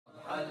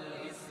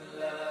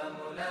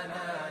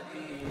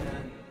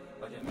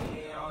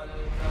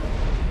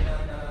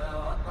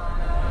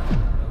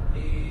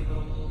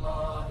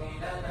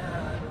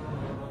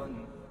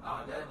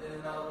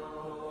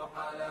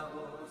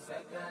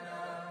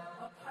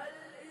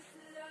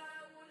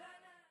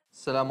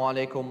Assalamu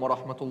alaikum wa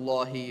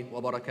rahmatullahi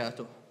wa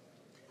barakatuh.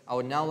 I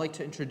would now like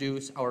to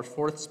introduce our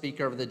fourth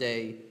speaker of the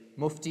day,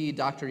 Mufti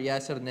Dr.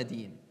 Yasir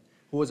Nadeem,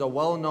 who is a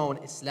well-known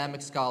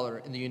Islamic scholar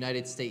in the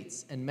United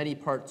States and many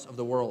parts of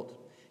the world.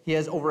 He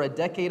has over a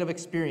decade of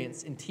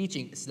experience in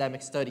teaching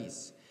Islamic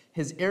studies.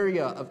 His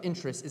area of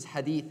interest is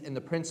hadith and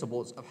the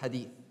principles of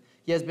hadith.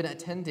 He has been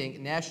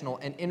attending national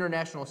and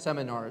international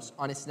seminars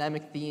on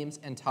Islamic themes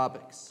and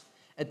topics.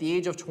 At the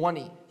age of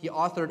 20, he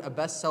authored a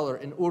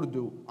bestseller in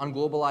Urdu on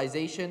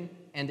globalization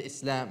and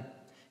Islam.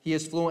 He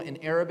is fluent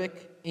in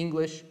Arabic,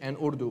 English, and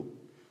Urdu.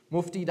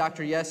 Mufti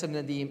Dr. Yasir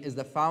Nadeem is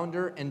the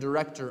founder and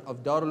director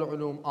of Darul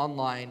Ulum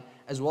Online,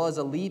 as well as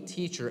a lead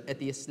teacher at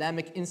the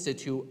Islamic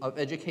Institute of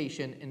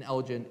Education in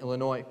Elgin,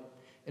 Illinois.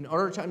 In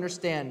order to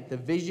understand the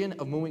vision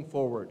of moving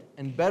forward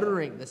and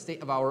bettering the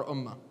state of our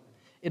ummah,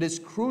 it is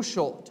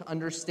crucial to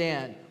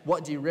understand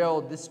what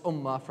derailed this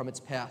ummah from its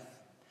path.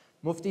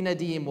 Mufti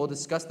Nadeem will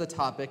discuss the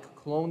topic,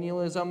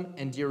 colonialism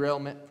and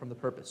derailment from the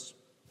purpose.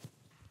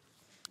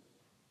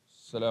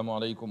 Assalamu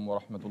alaikum wa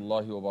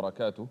rahmatullahi wa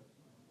barakatuh.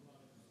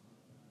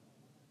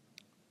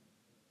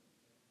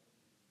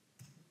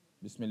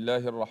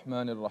 Bismillahir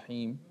Rahmanir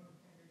Rahim.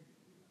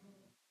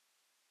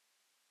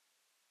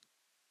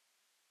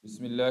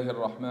 Bismillahir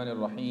Rahmanir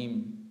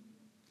Rahim.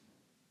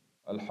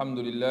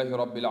 Alhamdulillahi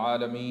Rabbil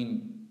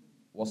Alameen.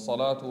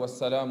 Wassalatu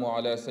wassalamu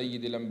ala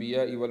Sayyidil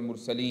Anbiya'i wal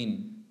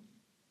Mursaleen.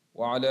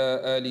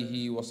 وعلى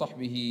آله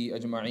وصحبه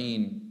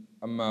أجمعين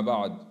أما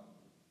بعد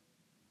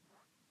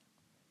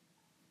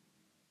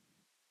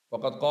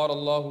فقد قال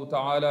الله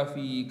تعالى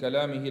في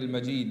كلامه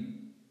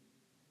المجيد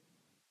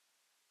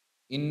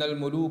إن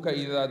الملوك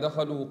إذا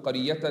دخلوا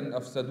قرية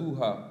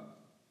أفسدوها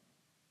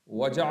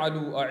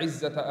وجعلوا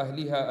أعزة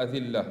أهلها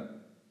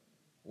أذلة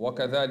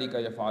وكذلك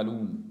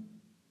يفعلون.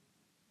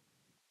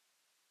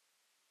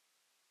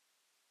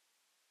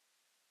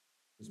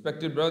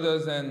 Respected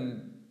brothers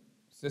and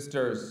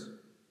sisters,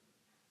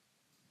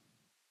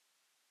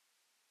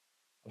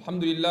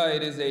 Alhamdulillah,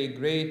 it is a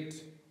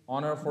great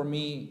honor for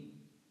me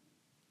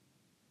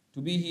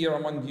to be here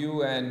among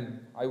you,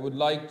 and I would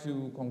like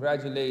to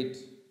congratulate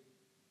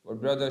our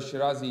brother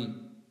Shirazi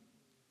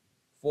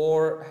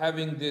for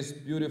having this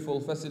beautiful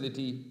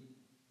facility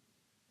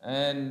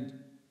and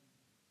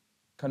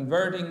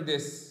converting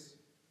this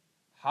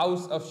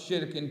house of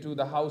shirk into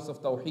the house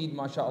of Tawheed,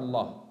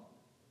 mashallah.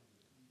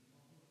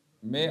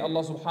 May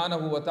Allah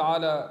subhanahu wa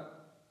ta'ala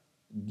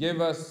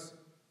give us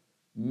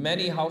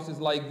many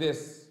houses like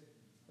this,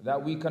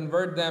 that we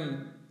convert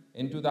them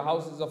into the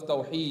houses of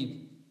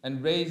Tawheed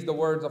and raise the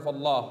words of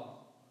Allah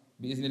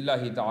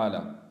bi'iznillahi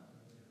ta'ala.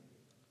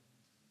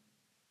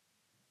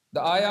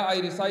 The ayah I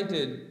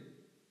recited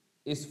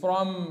is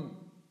from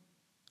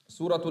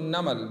Surah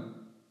An-Naml.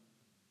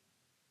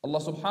 Allah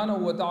subhanahu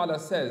wa ta'ala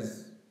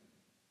says,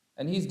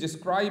 and He's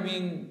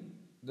describing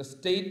the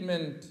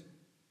statement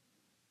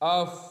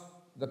of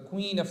the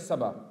Queen of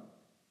Saba,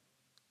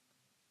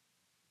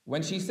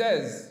 when she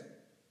says,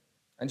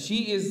 and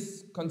she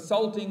is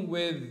consulting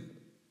with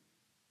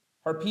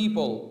her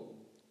people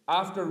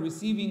after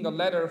receiving a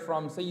letter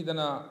from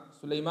Sayyidina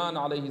Sulaiman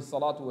alayhi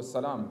salatu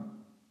wassalam.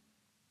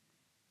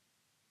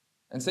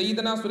 And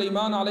Sayyidina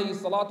Sulaiman alayhi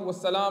salatu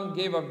wassalam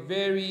gave a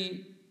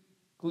very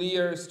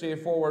clear,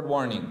 straightforward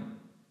warning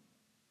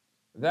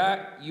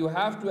that you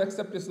have to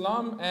accept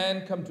Islam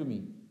and come to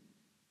me.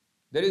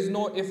 There is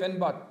no if and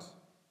but.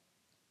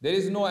 There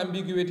is no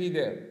ambiguity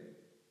there.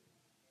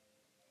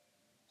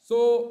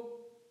 So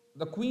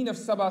the Queen of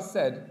Saba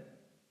said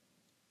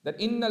that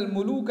innal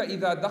muluka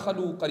idha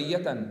dakhalu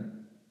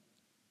qaryatan.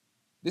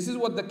 This is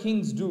what the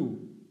kings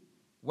do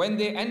when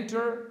they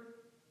enter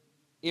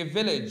a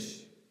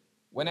village,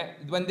 when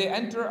they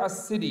enter a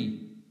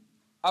city.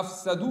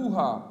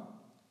 Afsaduha,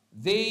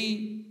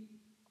 they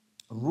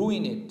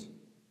ruin it.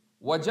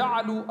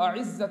 وَجَعَلُوا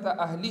أَعِزَّةَ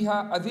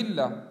أَهْلِهَا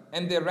أَذِلَّةً,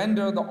 and they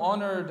render the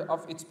honored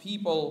of its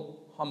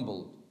people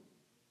humbled.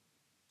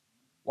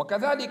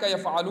 وَكَذَلِكَ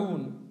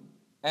يَفْعَلُونَ,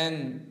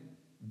 and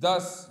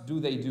thus do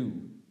they do.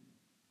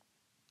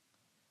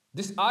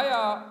 This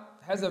ayah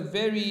has a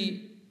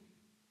very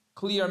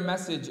clear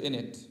message in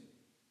it.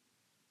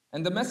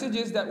 And the message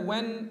is that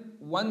when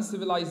one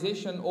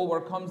civilization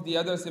overcomes the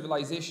other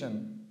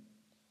civilization,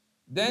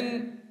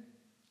 then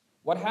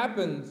what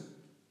happens?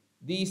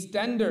 The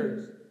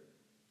standards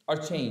are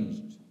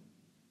changed.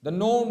 The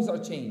norms are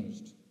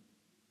changed.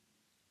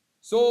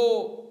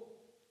 So,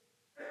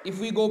 if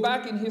we go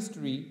back in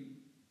history,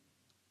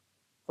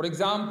 for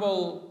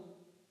example,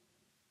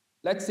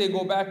 let's say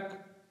go back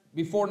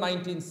before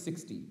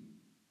 1960.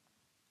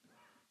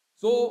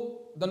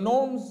 So the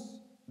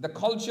norms, the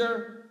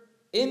culture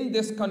in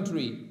this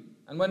country,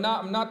 and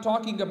I'm not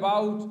talking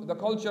about the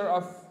culture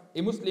of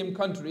a Muslim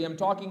country, I'm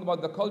talking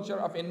about the culture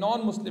of a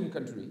non-Muslim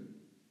country.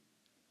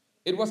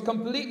 It was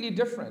completely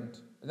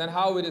different than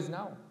how it is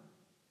now.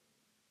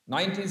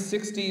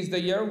 1960 is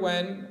the year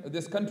when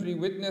this country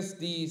witnessed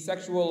the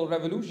sexual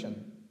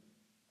revolution.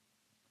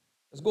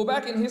 Let's go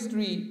back in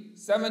history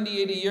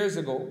 70, 80 years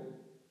ago,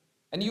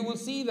 and you will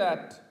see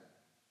that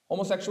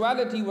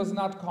homosexuality was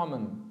not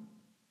common.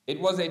 It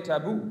was a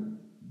taboo.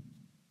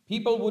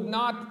 people would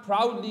not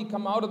proudly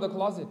come out of the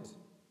closet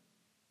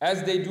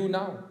as they do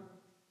now.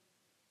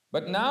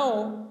 But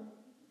now,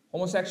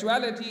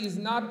 homosexuality is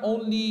not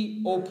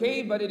only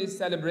okay, but it is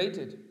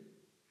celebrated.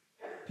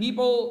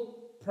 People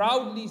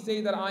proudly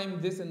say that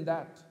I'm this and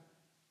that.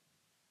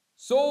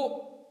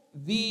 So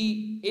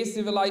a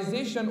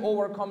civilization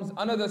overcomes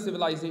another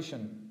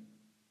civilization.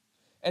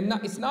 And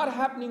it's not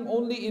happening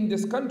only in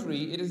this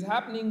country, it is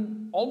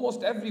happening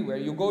almost everywhere.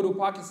 You go to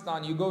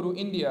Pakistan, you go to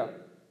India,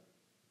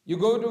 you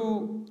go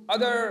to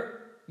other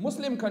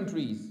Muslim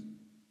countries.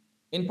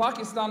 In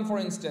Pakistan, for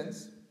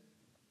instance,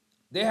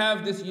 they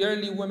have this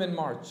yearly women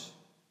march.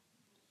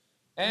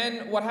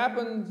 And what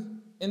happens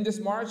in this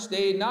march,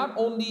 they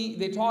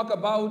talk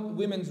about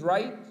women's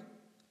right,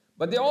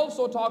 but they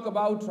also talk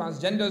about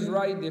transgenders'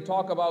 right, they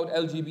talk about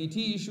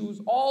LGBT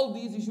issues, all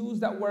these issues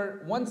that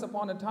were once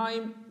upon a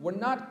time were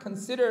not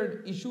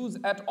considered issues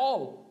at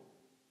all.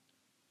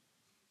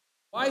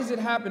 Why is it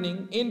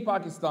happening in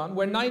Pakistan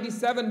where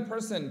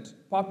 97%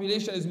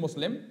 population is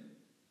Muslim?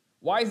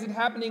 Why is it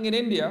happening in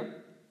India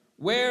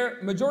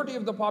where majority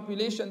of the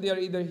population, they are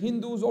either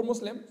Hindus or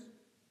Muslims?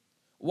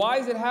 Why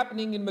is it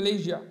happening in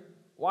Malaysia?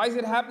 Why is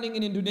it happening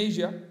in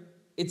Indonesia?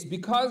 It's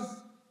because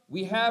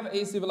we have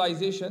a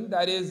civilization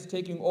that is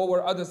taking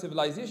over other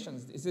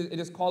civilizations. It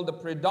is called the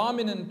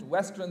predominant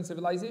Western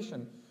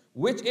civilization,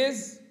 which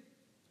is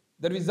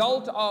the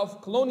result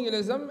of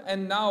colonialism,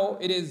 and now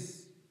it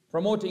is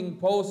promoting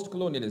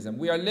post-colonialism.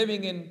 We are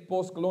living in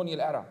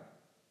post-colonial era.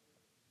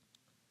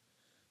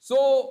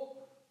 So,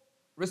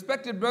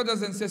 respected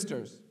brothers and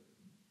sisters,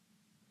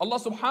 Allah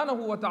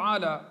subhanahu wa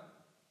ta'ala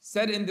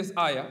said in this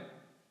ayah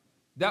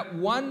that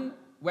when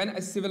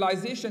a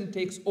civilization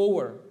takes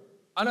over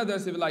another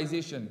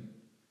civilization,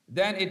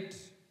 then it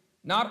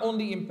not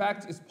only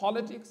impacts its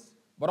politics,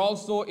 but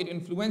also it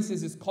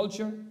influences its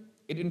culture,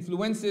 it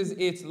influences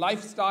its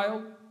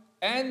lifestyle,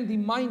 and the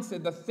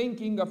mindset, the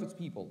thinking of its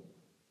people.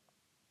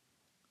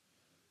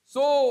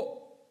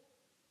 So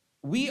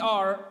we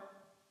are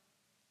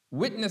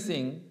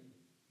witnessing,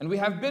 and we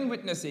have been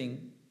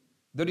witnessing,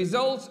 the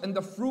results and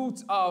the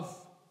fruits of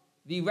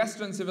the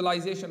Western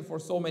civilization for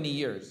so many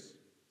years.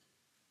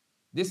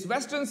 This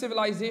Western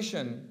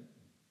civilization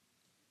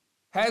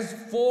has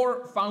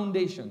 4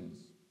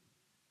 foundations.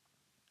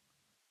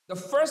 The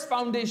first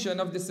foundation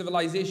of this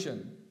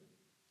civilization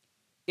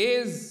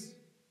is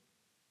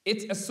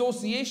its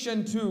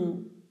association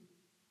to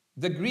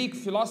the Greek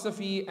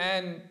philosophy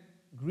and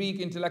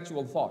Greek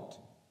intellectual thought.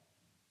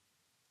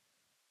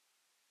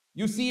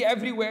 You see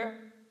everywhere,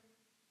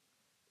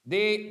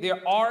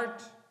 their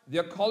art,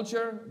 their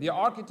culture, their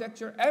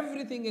architecture,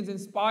 everything is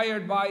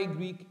inspired by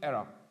Greek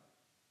era.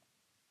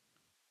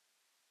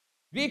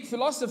 Greek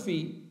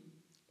philosophy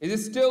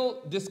is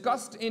still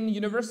discussed in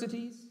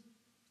universities,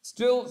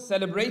 still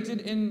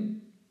celebrated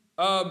in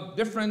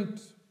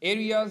different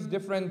areas,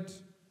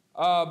 different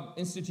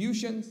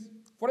institutions.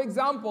 For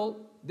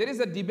example, there is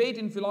a debate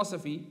in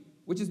philosophy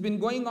which has been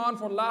going on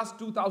for the last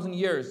 2,000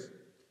 years.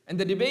 And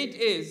the debate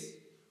is,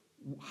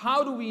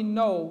 how do we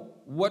know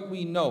what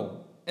we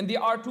know? And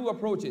there are 2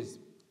 approaches.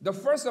 The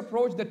first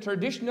approach, the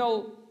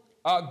traditional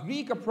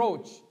Greek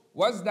approach,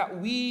 was that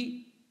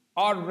we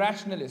are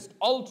rationalist,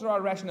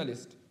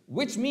 ultra-rationalist,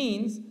 which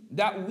means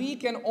that we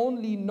can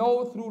only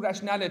know through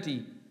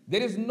rationality.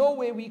 There is no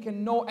way we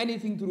can know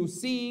anything through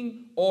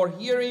seeing or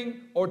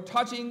hearing or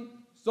touching.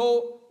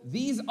 So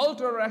these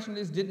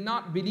ultra-rationalists did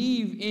not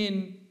believe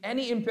in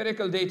any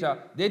empirical data.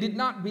 They did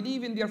not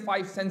believe in their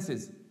 5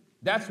 senses.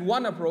 That's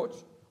one approach.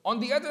 On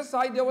the other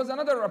side, there was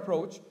another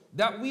approach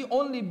that we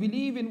only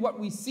believe in what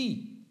we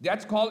see.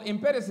 That's called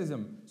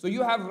empiricism. So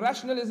you have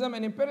rationalism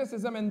and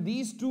empiricism, and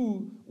these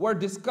 2 were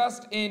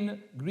discussed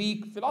in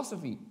Greek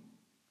philosophy.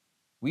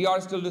 We are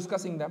still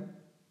discussing them.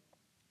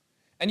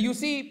 And you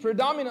see,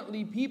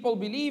 predominantly people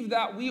believe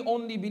that we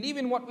only believe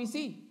in what we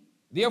see.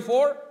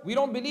 Therefore, we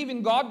don't believe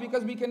in God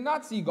because we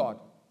cannot see God.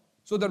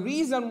 So the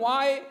reason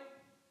why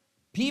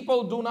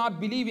people do not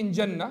believe in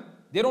Jannah,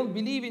 they don't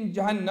believe in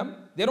Jahannam,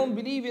 they don't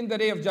believe in the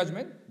day of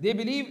judgment, they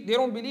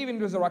don't believe in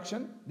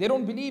resurrection, they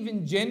don't believe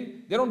in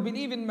jinn, they don't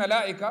believe in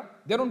malaika,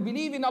 they don't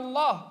believe in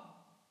Allah,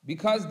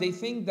 because they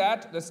think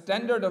that the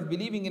standard of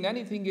believing in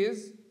anything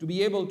is to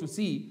be able to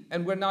see,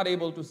 and we're not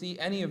able to see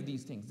any of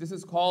these things. This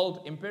is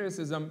called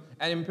empiricism,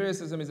 and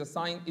empiricism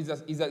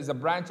is a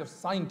branch of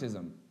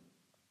scientism.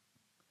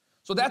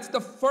 So that's the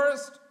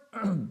first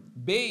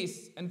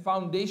base and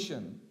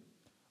foundation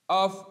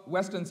of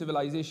Western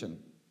civilization.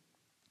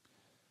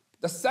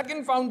 The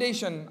second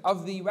foundation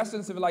of the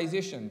Western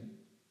civilization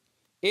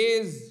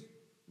is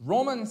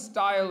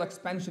Roman-style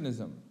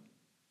expansionism,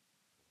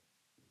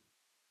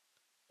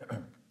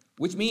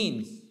 which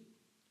means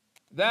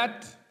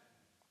that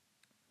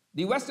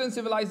the Western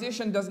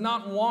civilization does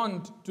not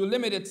want to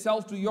limit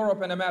itself to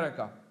Europe and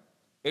America.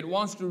 It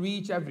wants to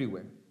reach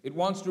everywhere. It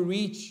wants to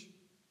reach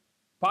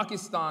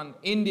Pakistan,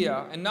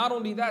 India, and not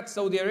only that,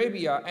 Saudi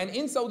Arabia. And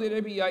in Saudi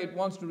Arabia, it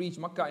wants to reach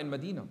Mecca and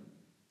Medina.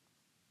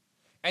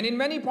 And in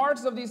many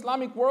parts of the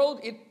Islamic world,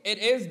 it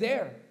is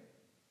there.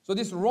 So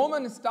this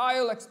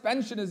Roman-style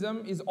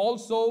expansionism is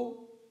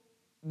also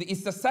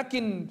it's the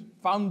second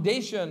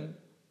foundation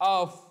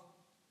of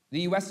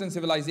the Western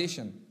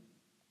civilization.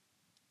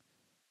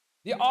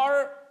 There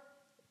are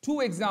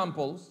two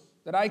examples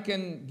that I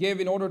can give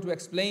in order to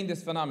explain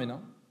this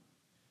phenomenon.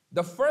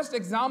 The first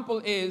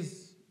example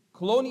is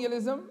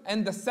colonialism,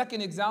 and the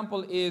second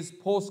example is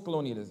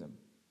post-colonialism.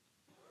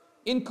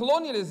 In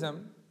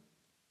colonialism,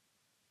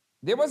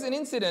 there was an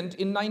incident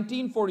in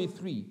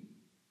 1943.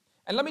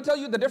 And let me tell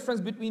you the difference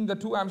between the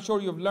two. I'm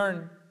sure you've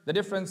learned the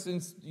difference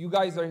since you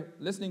guys are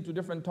listening to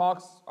different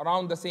talks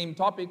around the same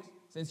topics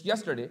since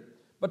yesterday.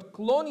 But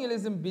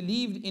colonialism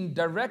believed in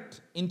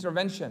direct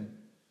intervention,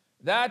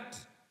 that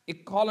a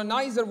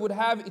colonizer would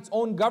have its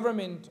own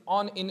government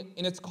in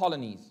its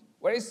colonies.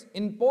 Whereas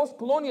in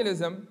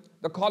post-colonialism,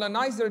 the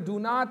colonizer do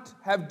not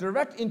have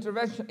direct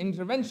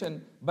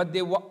intervention, but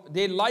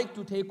they like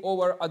to take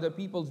over other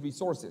people's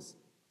resources.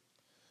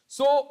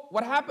 So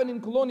what happened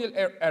in colonial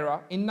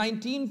era, in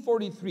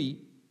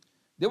 1943,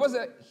 there was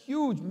a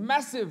huge,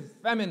 massive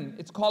famine.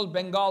 It's called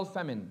Bengal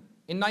famine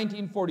in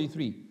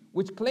 1943,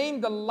 which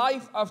claimed the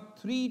life of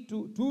 2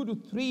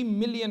 to 3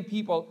 million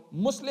people,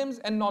 Muslims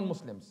and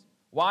non-Muslims.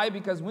 Why?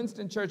 Because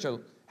Winston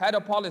Churchill had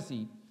a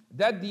policy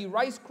that the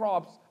rice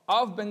crops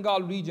of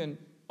Bengal region,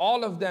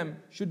 all of them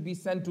should be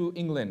sent to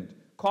England.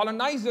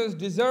 Colonizers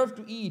deserve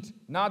to eat,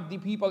 not the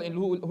people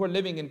who are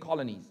living in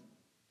colonies.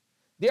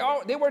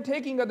 They were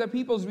taking other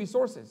people's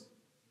resources.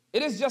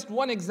 It is just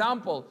one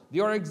example.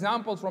 There are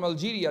examples from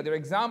Algeria. There are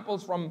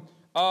examples from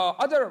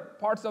other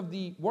parts of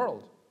the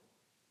world.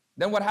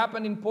 Then what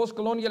happened in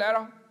post-colonial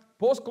era?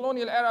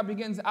 Post-colonial era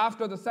begins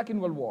after the Second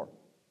World War.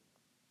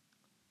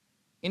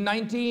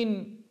 Around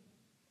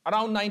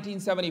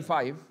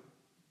 1975,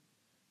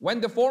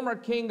 when the former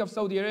king of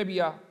Saudi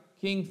Arabia,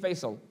 King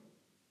Faisal,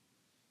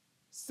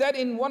 said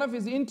in one of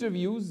his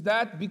interviews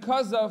that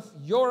because of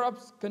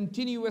Europe's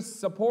continuous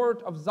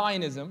support of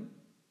Zionism,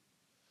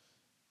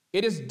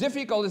 it's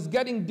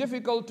getting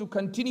difficult to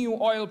continue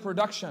oil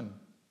production.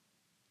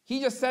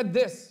 He just said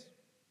this,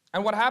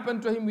 and what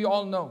happened to him we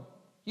all know.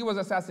 He was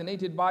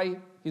assassinated by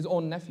his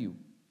own nephew.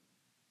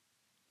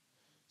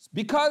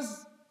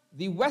 Because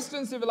the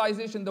Western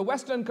civilization, the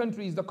Western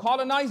countries, the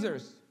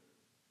colonizers,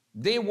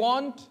 they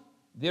want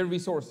their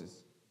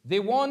resources. They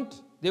wanted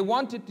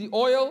the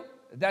oil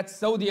that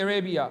Saudi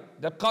Arabia,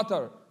 that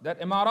Qatar,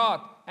 that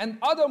Emirat, and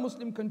other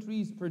Muslim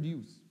countries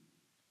produce.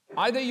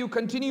 Either you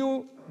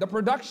continue the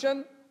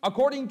production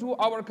according to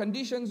our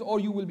conditions or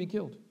you will be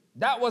killed.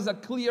 That was a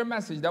clear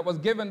message that was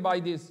given by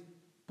these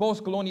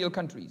post-colonial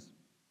countries.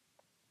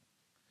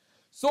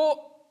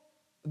 So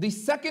the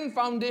second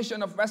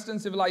foundation of Western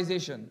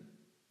civilization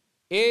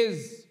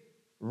is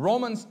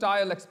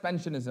Roman-style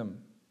expansionism,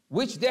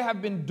 which they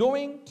have been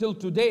doing till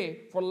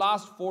today for the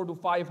last 400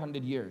 to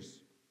 500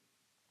 years.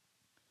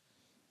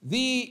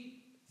 The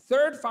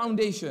third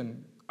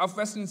foundation of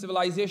Western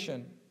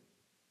civilization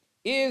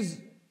is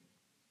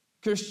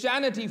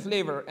Christianity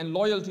flavor and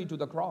loyalty to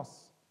the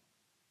cross.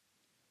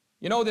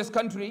 You know, this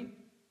country,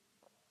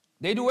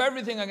 they do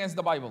everything against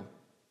the Bible.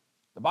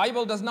 The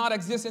Bible does not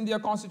exist in their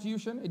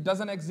constitution. It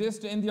doesn't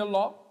exist in their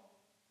law.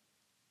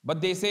 But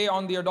they say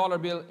on their dollar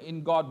bill,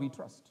 in God we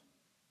trust.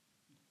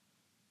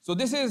 So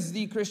this is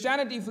the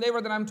Christianity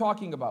flavor that I'm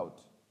talking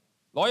about.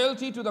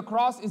 Loyalty to the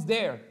cross is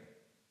there,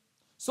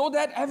 so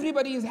that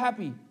everybody is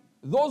happy.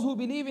 Those who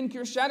believe in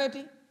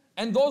Christianity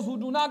and those who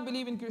do not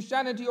believe in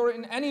Christianity or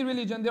in any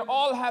religion, they're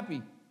all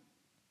happy.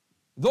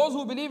 Those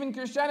who believe in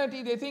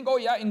Christianity, they think, oh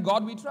yeah, in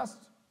God we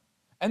trust.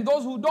 And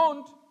those who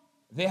don't,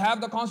 they have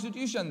the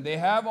constitution, they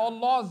have all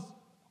laws,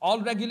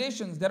 all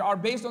regulations that are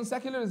based on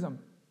secularism.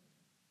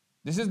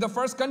 This is the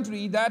first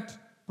country that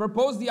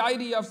proposed the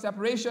idea of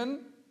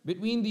separation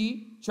between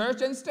the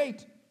church and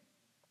state.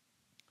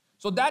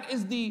 So that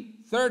is the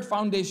third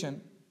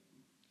foundation.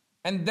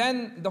 And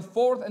then the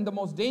fourth and the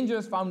most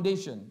dangerous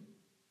foundation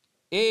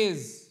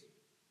is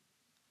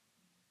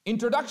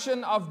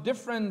introduction of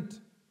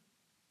different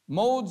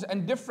modes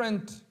and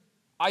different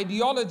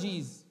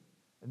ideologies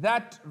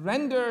that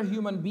render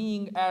human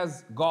being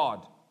as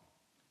God.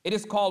 It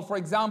is called, for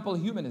example,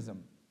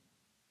 humanism.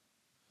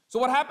 So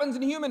what happens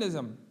in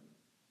humanism?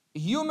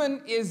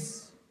 Human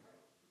is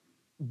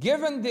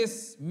given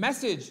this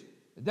message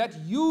that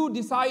you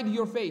decide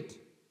your fate.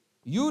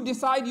 You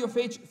decide your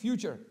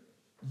future.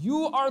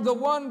 You are the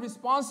one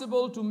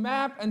responsible to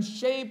map and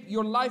shape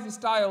your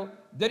lifestyle.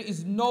 There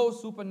is no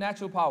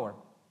supernatural power.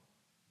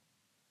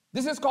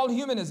 This is called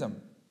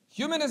humanism.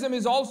 Humanism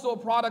is also a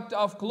product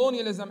of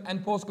colonialism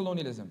and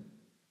post-colonialism.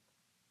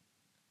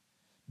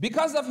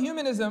 Because of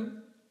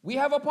humanism, we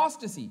have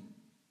apostasy.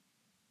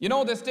 You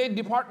know, the State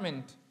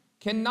Department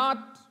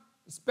cannot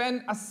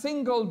spend a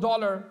single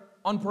dollar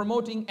on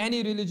promoting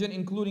any religion,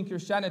 including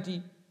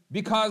Christianity,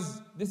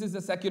 because this is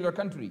a secular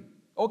country.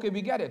 Okay,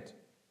 we get it.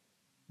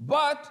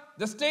 But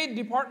the State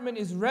Department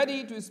is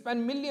ready to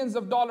spend millions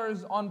of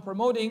dollars on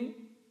promoting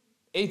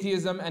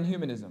atheism and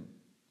humanism.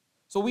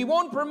 So we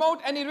won't promote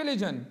any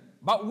religion,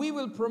 but we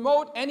will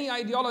promote any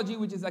ideology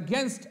which is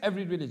against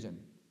every religion.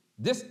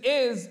 This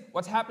is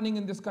what's happening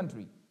in this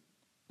country.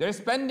 They're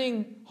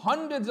spending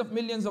hundreds of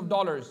millions of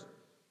dollars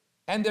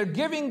And they're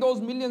giving those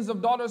millions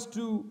of dollars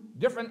to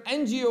different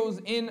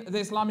NGOs in the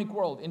Islamic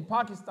world, in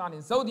Pakistan,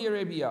 in Saudi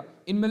Arabia,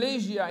 in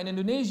Malaysia, in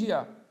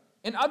Indonesia,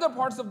 in other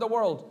parts of the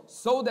world,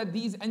 so that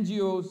these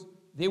NGOs,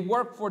 they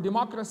work for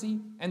democracy,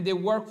 and they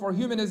work for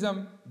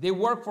humanism, they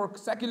work for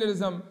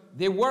secularism,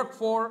 they work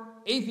for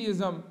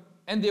atheism,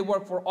 and they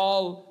work for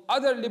all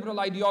other liberal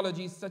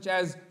ideologies such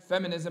as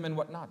feminism and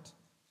whatnot.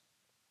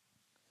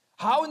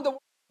 How in the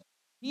world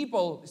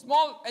people,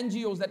 small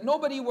NGOs that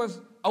nobody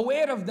was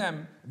aware of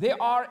them, they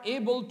are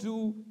able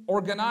to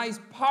organize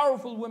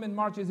powerful women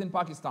marches in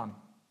Pakistan?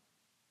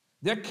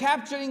 They're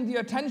capturing the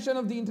attention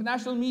of the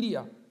international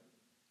media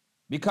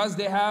because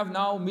they have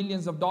now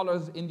millions of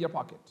dollars in their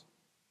pocket.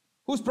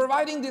 Who's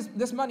providing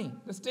this money?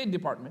 The State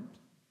Department,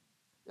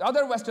 the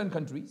other Western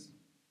countries.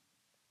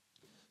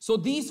 So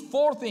these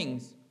four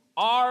things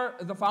are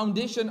the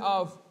foundation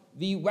of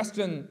the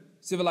Western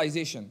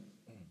civilization.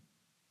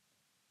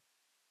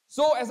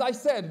 So as I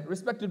said,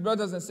 respected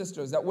brothers and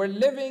sisters, that we're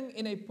living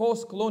in a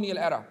post-colonial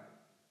era.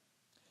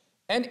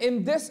 And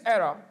in this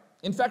era,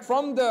 in fact,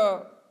 from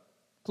the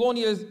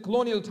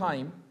colonial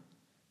time,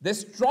 the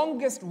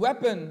strongest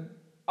weapon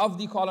of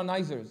the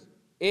colonizers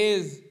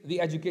is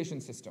the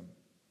education system.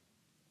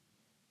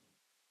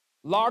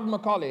 Lord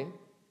Macaulay,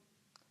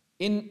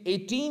 in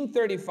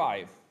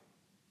 1835,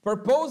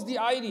 proposed the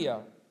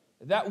idea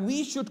that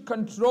we should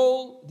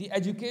control the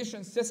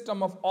education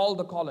system of all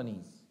the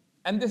colonies.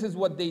 And this is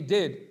what they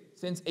did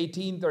since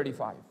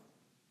 1835.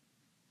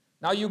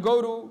 Now you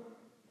go to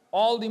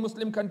all the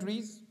Muslim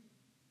countries.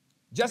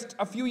 Just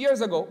a few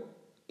years ago,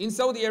 in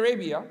Saudi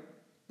Arabia,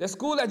 the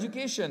school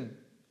education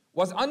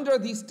was under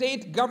the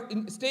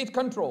state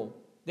control.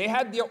 They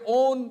had their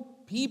own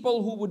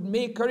people who would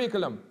make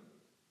curriculum.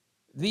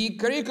 The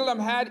curriculum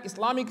had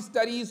Islamic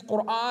studies,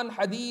 Quran,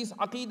 Hadith,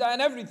 Aqidah,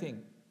 and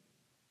everything.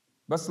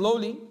 But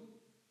slowly,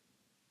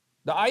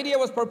 the idea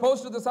was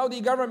proposed to the Saudi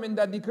government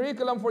that the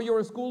curriculum for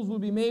your schools will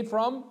be made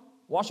from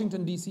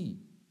Washington, D.C.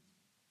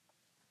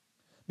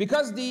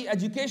 Because the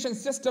education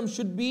system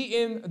should be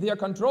in their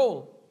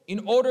control in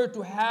order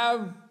to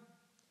have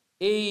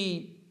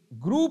a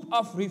group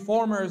of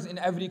reformers in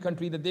every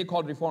country that they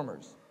call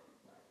reformers.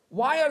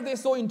 Why are they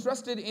so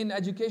interested in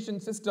education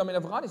system in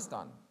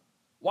Afghanistan?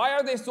 Why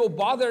are they so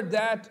bothered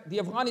that the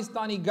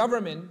Afghanistani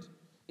government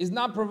is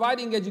not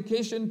providing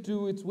education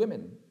to its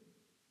women?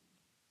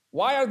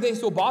 Why are they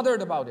so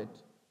bothered about it?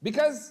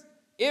 Because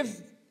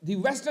if the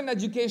Western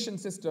education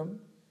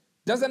system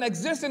doesn't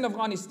exist in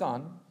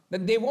Afghanistan,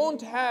 then they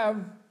won't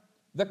have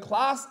the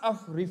class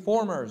of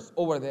reformers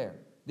over there.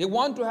 They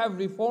want to have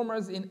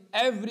reformers in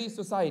every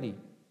society.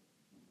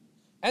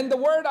 And the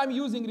word I'm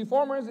using,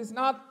 reformers, is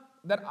not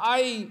that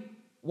I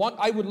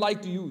would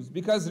like to use,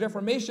 because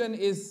reformation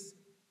is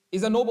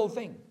a noble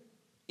thing.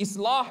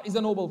 Islah is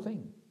a noble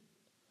thing.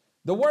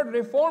 The word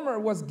reformer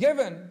was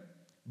given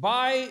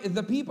by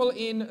the people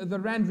in the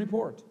Rand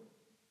report.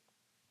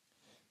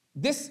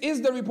 This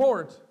is the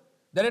report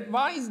that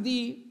advised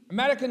the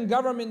American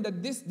government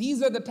that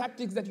these are the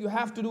tactics that you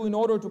have to do in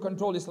order to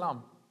control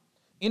Islam.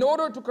 In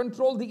order to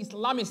control the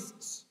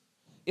Islamists.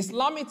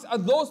 Islamists are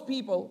those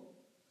people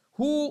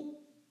who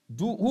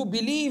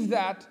believe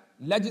that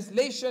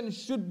legislation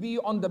should be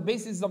on the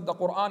basis of the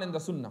Quran and the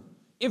Sunnah.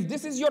 If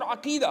this is your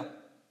Aqidah,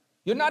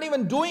 you're not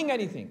even doing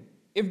anything.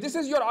 If this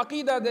is your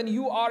Aqidah, then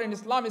you are an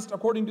Islamist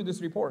according to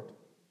this report.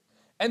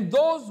 And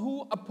those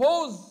who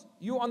oppose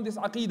you on this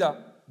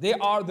Aqidah, they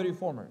are the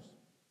reformers.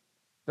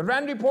 The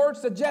Rand report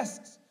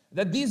suggests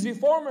that these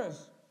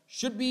reformers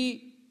should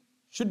be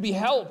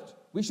helped.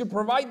 We should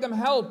provide them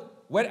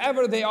help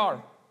wherever they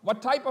are.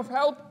 What type of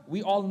help?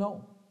 We all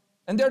know.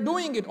 And they're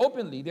doing it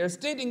openly. They're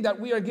stating that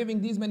we are giving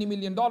these many $1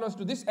 million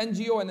to this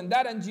NGO and then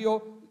that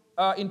NGO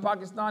in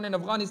Pakistan and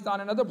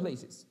Afghanistan and other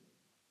places.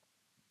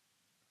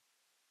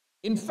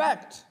 In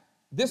fact,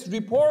 this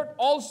report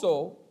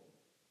also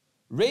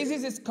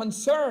raises its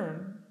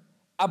concern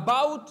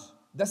about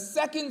the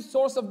second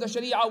source of the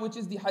Sharia, which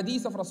is the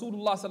hadith of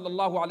Rasulullah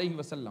sallallahu alaihi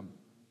wasallam.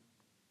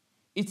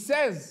 It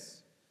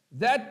says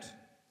that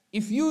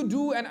if you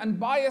do an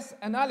unbiased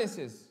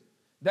analysis,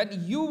 that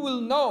you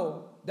will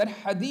know that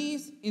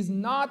hadith is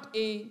not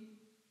a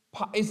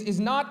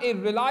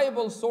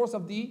reliable source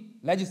of the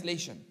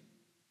legislation.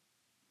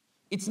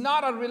 It's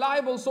not a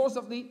reliable source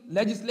of the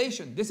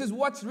legislation. This is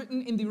what's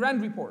written in the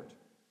Rand report.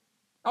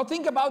 Now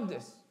think about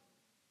this.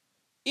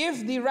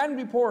 If the Rand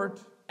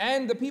report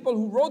and the people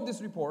who wrote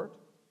this report,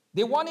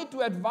 they wanted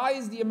to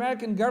advise the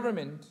American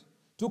government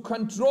to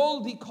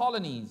control the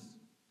colonies,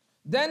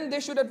 then they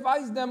should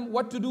advise them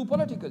what to do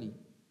politically.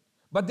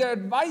 But they're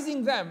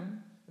advising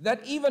them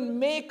that even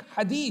make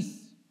hadith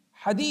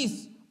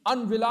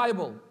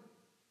unreliable.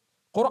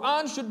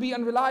 Quran should be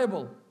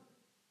unreliable.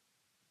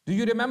 Do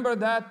you remember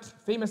that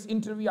famous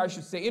interview, I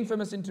should say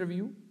infamous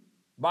interview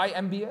by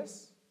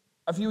MBS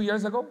a few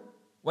years ago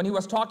when he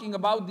was talking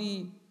about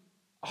the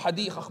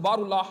hadith,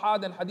 akhbarul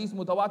ahad and hadith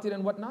mutawatir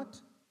and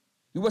whatnot?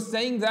 He was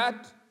saying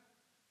that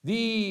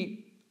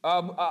if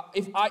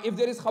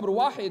there is khabr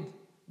wahid,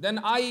 then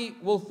I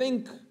will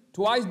think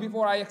twice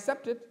before I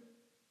accept it.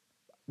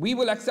 we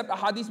will accept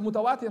ahadith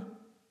mutawatir.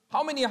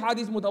 How many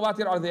ahadith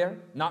mutawatir are there?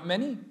 Not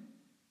many.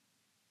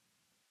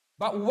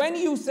 But when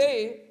you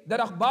say that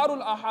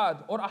akhbarul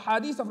ahad or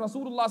ahadith of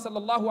Rasulullah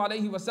sallallahu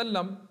alayhi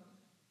wasallam,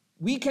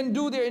 we can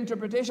do their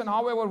interpretation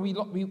however we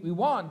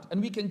want,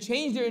 and we can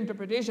change their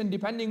interpretation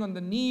depending on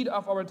the need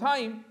of our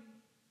time,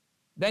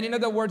 then in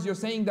other words, you're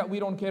saying that we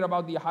don't care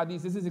about the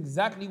ahadith. This is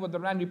exactly what the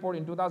RAND report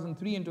in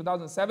 2003 and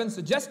 2007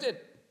 suggested.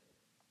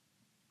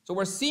 So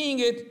we're seeing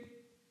it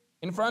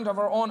in front of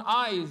our own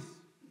eyes,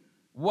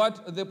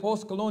 what the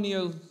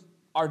post-colonials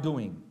are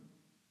doing.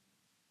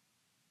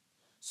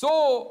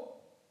 So,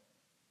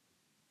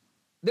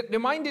 that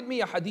reminded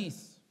me a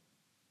hadith.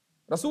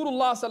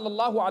 Rasulullah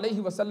sallallahu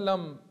alayhi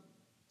wasallam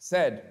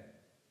said,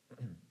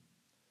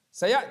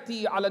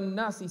 "Sayati ala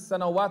nasi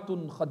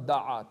sanawatun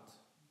khadda'at."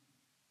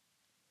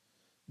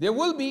 There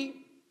will be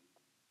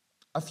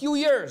a few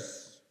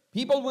years,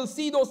 people will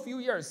see those few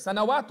years,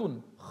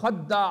 sanawatun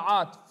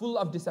khadda'at, full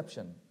of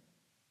deception.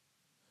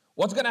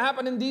 What's going to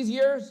happen in these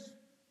years?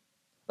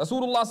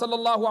 Rasulullah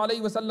sallallahu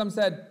alayhi wasallam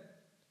said,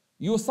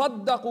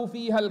 "Yusaddaqu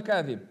fiha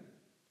al-kadhib,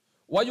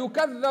 wa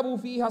yukadhabu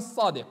fiha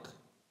as-sadiq."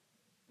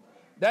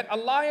 That a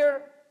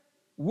liar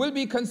will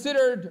be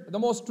considered the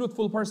most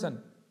truthful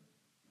person,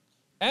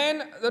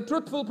 and the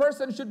truthful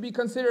person should be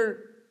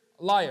considered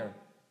a liar.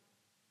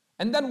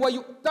 And then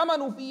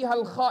وَيُؤْتَمَنُ فِيهَا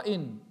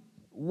الْخَائِنُ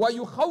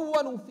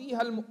وَيُخَوَّنُ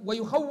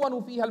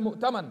فِيهَا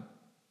الْمُؤْتَمَنُ.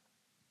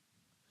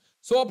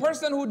 So a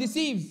person who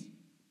deceives,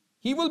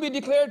 he will be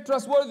declared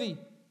trustworthy,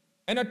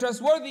 and a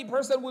trustworthy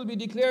person will be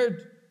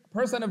declared a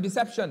person of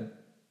deception.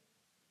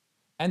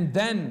 And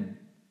then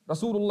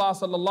Rasulullah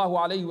sallallahu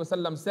alayhi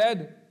wasallam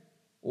said,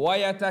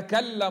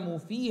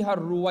 وَيَتَكَلَّمُ فِيهَا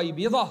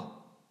الرُّوَيْبِضَةِ.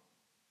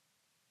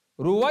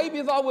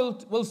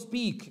 Ruwaybidah will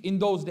speak in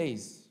those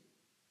days.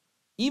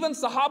 Even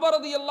Sahaba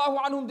radiyallahu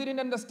anhum didn't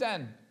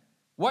understand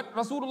what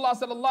Rasulullah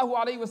sallallahu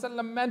alayhi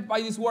wasallam meant by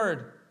this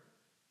word.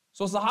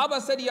 So Sahaba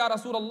said, Ya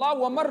Rasulullah,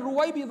 وَمَا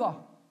الرُّوَيْبِضَةِ.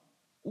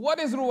 What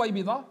is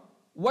Ruwaybidah?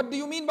 What do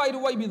you mean by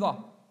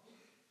Ruwaybidah?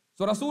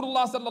 So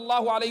Rasulullah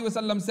sallallahu alayhi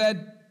wasallam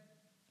said,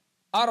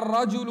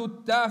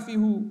 الرَّجُلُ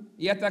التَّافِهُ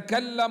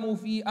يَتَكَلَّمُ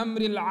فِي أَمْرِ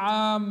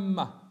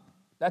الْعَامَّةِ.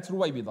 That's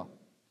Ruwaybidah.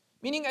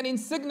 Meaning an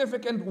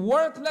insignificant,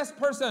 worthless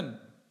person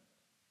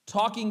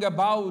talking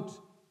about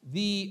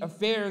the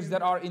affairs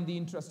that are in the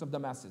interest of the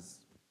masses.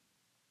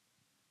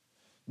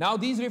 Now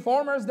these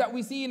reformers that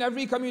we see in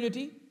every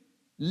community,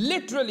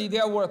 literally they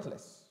are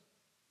worthless.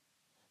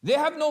 They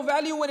have no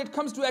value when it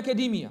comes to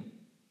academia.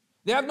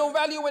 They have no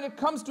value when it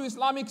comes to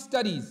Islamic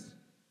studies.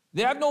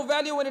 They have no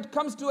value when it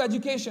comes to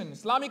education,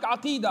 Islamic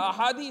aqidah,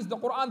 ahadith, the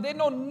Quran. They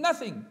know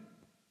nothing.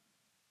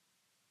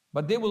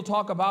 But they will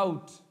talk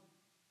about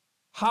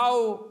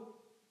how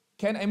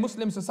can a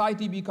Muslim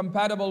society be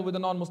compatible with a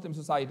non-Muslim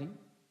society?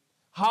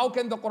 How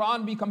can the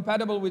Quran be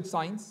compatible with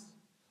science?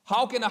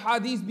 How can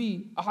ahadith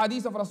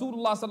of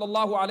Rasulullah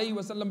sallallahu alayhi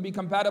wasallam be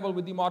compatible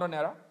with the modern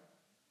era?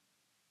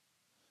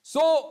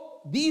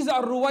 So these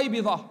are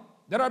ruwaybidah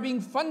that are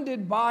being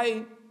funded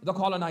by the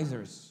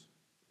colonizers.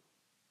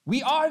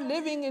 We are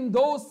living in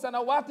those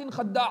sanawatin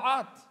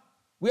khadda'at.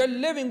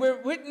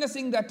 We're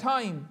witnessing that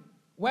time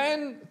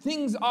when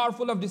things are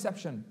full of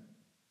deception.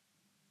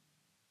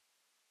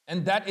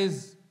 And that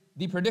is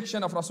the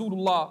prediction of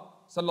Rasulullah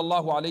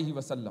sallallahu alayhi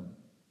wasallam.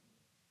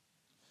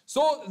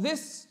 So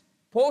this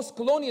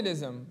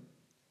post-colonialism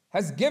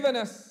has given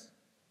us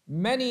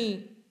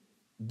many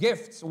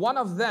gifts. One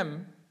of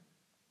them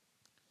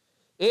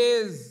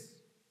is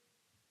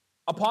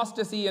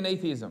apostasy and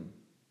atheism.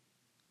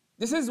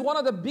 This is one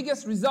of the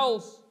biggest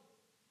results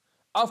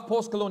of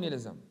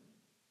post-colonialism.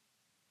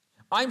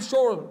 I'm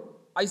sure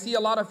I see a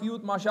lot of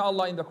youth,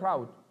 mashallah, in the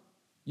crowd.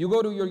 You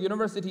go to your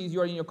universities,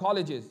 you are in your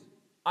colleges.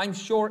 I'm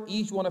sure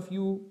each one of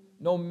you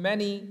know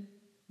many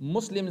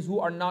Muslims who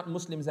are not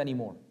Muslims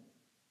anymore.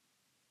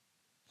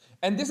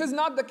 And this is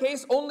not the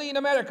case only in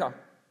America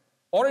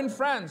or in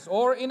France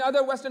or in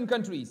other Western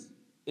countries.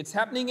 It's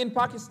happening in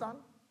Pakistan.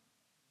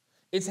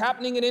 It's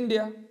happening in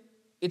India.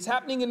 It's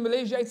happening in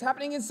Malaysia. It's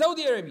happening in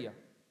Saudi Arabia.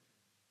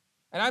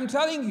 And I'm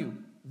telling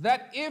you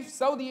that if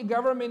Saudi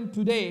government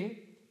today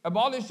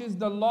abolishes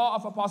the law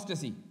of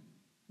apostasy,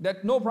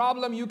 that no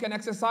problem, you can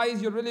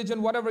exercise your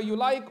religion whatever you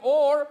like,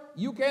 or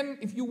you can,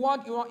 if you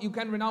want, you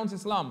can renounce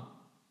Islam.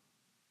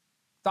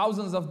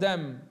 Thousands of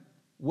them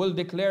will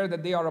declare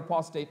that they are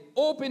apostate,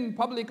 open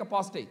public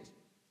apostate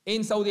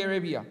in Saudi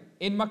Arabia,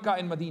 in Mecca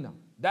and Medina.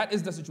 That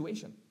is the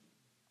situation.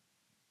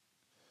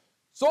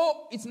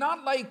 So it's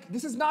not like,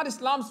 this is not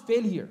Islam's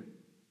failure.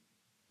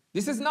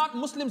 This is not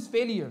Muslims'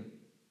 failure.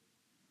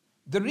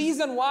 The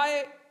reason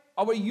why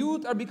our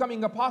youth are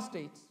becoming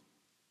apostates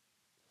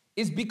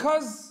is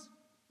because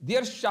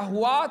their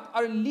shahwat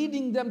are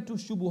leading them to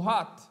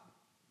shubuhat.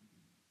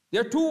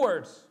 There are two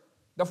words.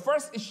 The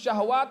first is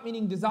shahwat,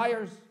 meaning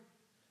desires,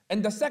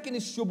 and the second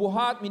is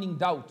shubuhat, meaning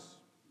doubts.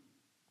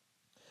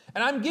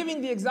 And I'm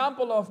giving the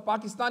example of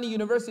Pakistani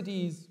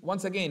universities,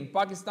 once again,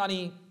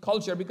 Pakistani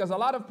culture, because a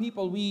lot of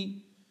people,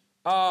 we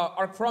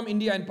are from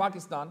India and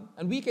Pakistan,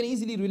 and we can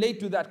easily relate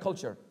to that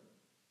culture.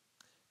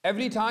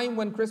 Every time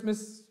when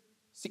Christmas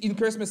in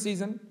Christmas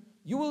season,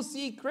 you will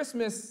see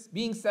Christmas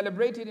being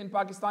celebrated in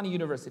Pakistani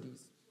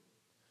universities.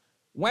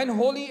 When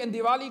Holi and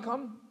Diwali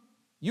come,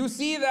 you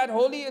see that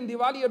Holi and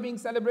Diwali are being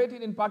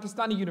celebrated in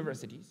Pakistani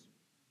universities.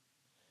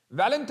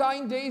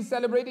 Valentine's Day is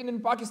celebrated in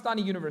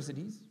Pakistani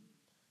universities.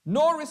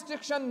 No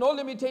restriction, no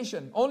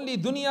limitation. Only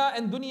dunya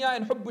and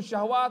hubbu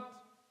shahwat,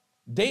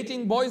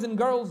 dating boys and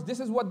girls. This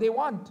is what they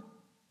want.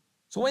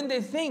 So when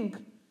they think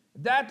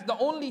that the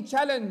only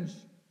challenge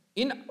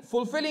in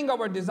fulfilling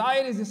our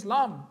desire is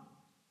Islam,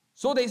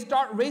 so they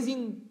start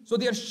raising, so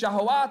their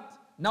shahwat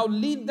now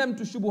lead them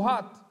to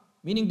shubuhat,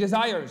 meaning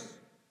desires,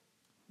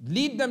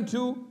 lead them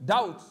to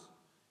doubts.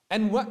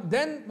 And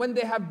then when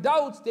they have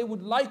doubts, they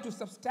would like to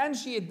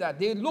substantiate that.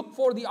 They look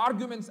for the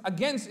arguments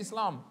against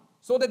Islam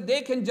so that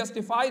they can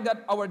justify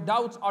that our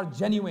doubts are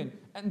genuine.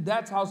 And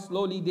that's how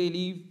slowly they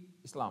leave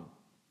Islam.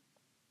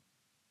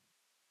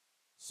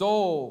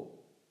 So,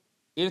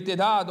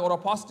 irtidad or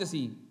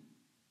apostasy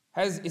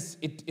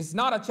is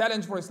not a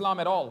challenge for Islam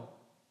at all.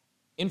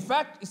 In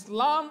fact,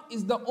 Islam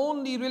is the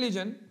only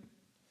religion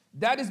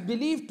that is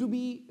believed to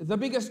be the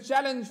biggest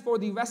challenge for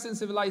the Western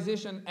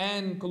civilization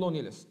and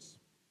colonialists.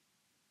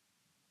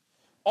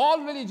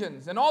 All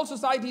religions and all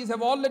societies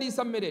have already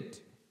submitted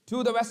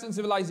to the Western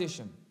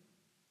civilization.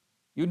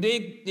 You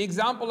take the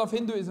example of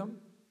Hinduism.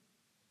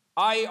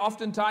 I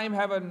oftentimes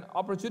have an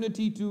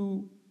opportunity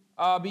to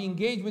be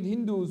engaged with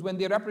Hindus when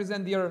they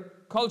represent their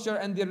culture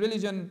and their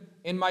religion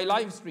in my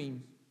live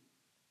streams.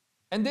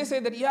 And they say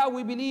that, yeah,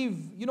 we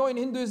believe, in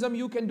Hinduism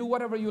you can do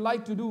whatever you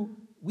like to do.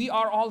 We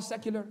are all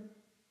secular.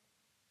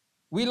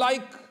 We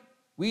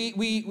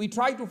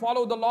try to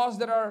follow the laws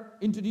that are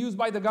introduced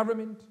by the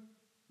government,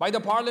 by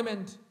the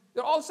parliament.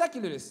 They're all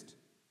secularist.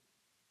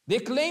 They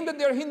claim that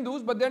they're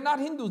Hindus, but they're not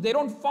Hindus. They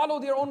don't follow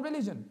their own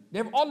religion.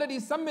 They've already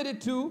submitted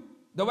to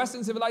the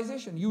Western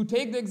civilization. You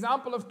take the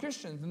example of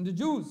Christians and the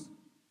Jews,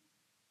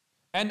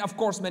 and of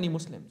course many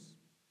Muslims.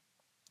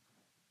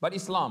 But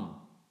Islam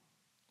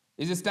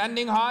is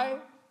standing high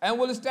and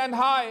will stand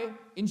high,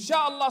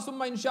 inshallah,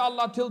 summa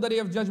inshallah, till the day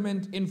of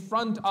judgment in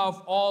front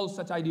of all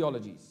such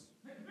ideologies.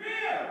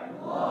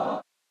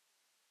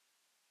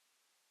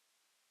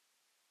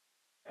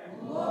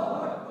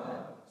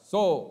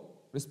 So,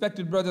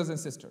 respected brothers and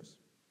sisters,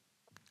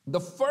 the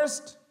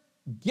first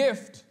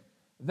gift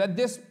that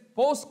this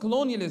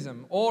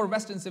post-colonialism or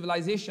Western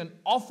civilization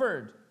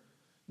offered,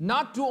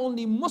 not to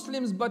only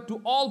Muslims but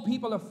to all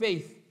people of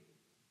faith,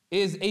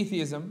 is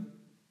atheism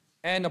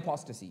and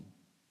apostasy.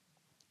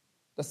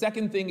 The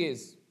second thing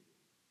is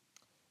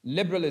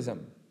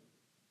liberalism.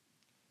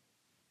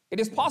 It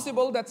is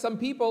possible that some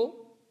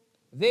people,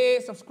 they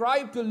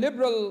subscribe to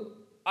liberal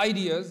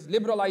ideas,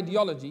 liberal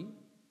ideology,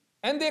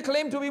 and they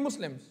claim to be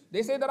Muslims.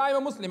 They say that I am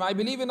a Muslim, I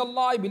believe in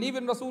Allah, I believe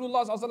in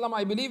Rasulullah sallallahu alaihi wasallam,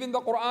 I believe in the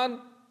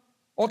Quran.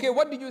 Okay,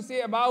 what did you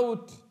say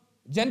about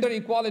gender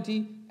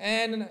equality?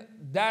 And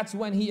that's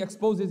when he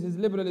exposes his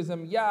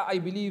liberalism. Yeah, I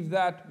believe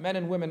that men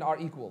and women are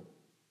equal.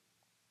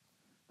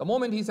 The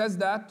moment he says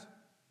that,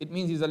 it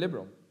means he's a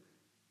liberal.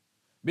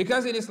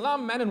 Because in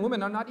Islam, men and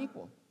women are not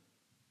equal.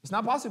 It's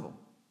not possible.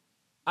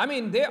 I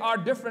mean, they are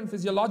different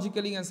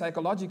physiologically and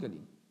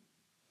psychologically.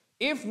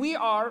 If we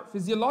are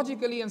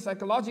physiologically and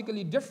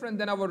psychologically different,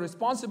 then our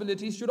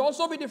responsibilities should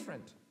also be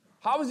different.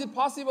 How is it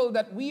possible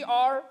that we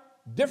are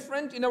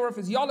different in our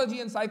physiology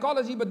and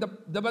psychology, but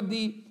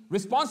the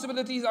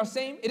responsibilities are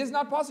same? It is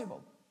not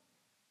possible.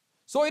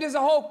 So it is a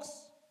hoax.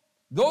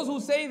 Those who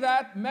say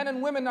that men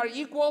and women are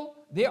equal,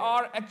 they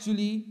are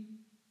actually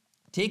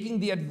taking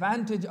the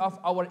advantage of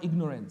our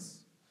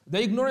ignorance, the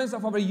ignorance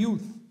of our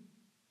youth.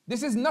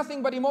 This is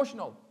nothing but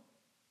emotional.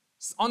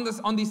 On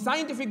the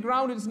scientific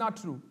ground, it is not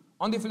true.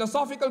 On the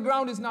philosophical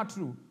ground, it is not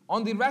true.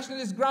 On the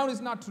rationalist ground, it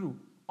is not true.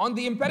 On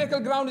the empirical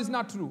ground, it is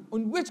not true.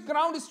 On which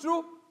ground is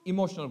true?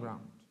 Emotional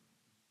ground.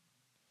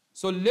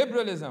 So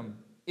liberalism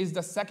is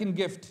the second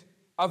gift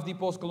of the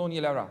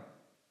post-colonial era.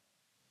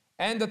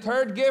 And the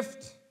third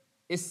gift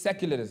is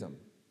secularism.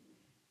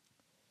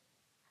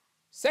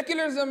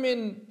 Secularism,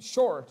 in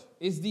short,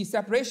 is the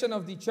separation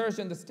of the church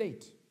and the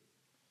state.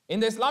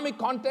 In the Islamic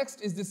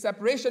context, is the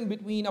separation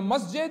between a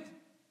masjid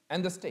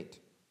and the state.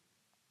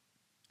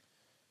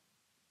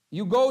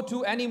 You go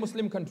to any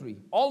Muslim country,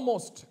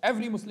 almost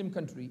every Muslim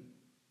country,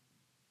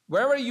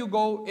 wherever you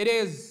go, it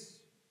is,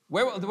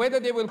 whether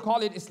they will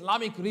call it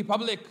Islamic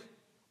Republic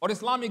or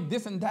Islamic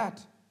this and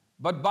that,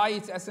 but by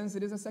its essence,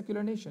 it is a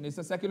secular nation, it's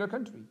a secular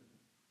country.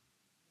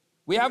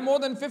 We have more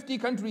than 50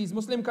 countries,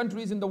 Muslim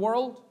countries in the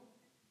world.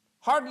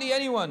 Hardly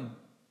anyone,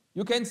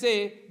 you can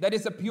say, that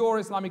is a pure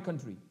Islamic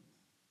country.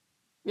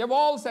 We have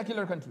all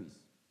secular countries.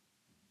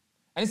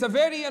 And it's a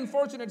very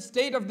unfortunate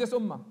state of this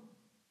ummah.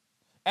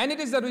 And it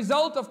is a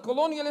result of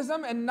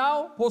colonialism and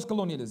now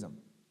post-colonialism.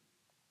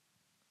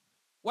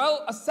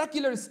 Well, a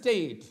secular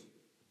state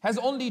has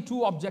only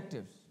two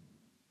objectives.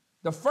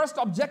 The first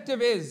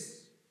objective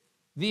is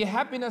the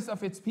happiness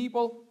of its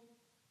people,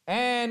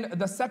 and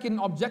the second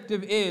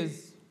objective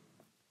is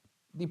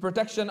the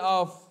protection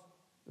of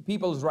the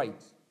people's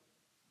rights.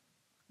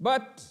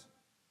 But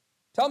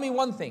tell me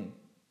one thing.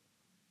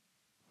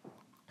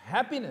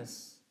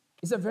 Happiness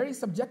is a very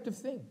subjective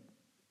thing.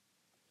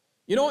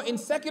 You know, in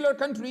secular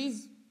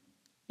countries,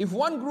 if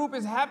one group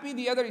is happy,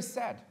 the other is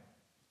sad.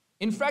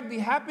 In fact, the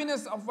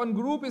happiness of one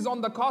group is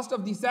on the cost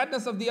of the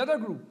sadness of the other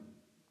group.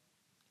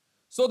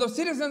 So the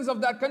citizens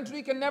of that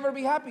country can never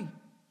be happy.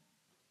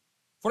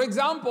 For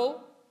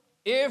example,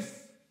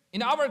 if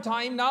in our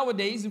time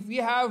nowadays, if we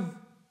have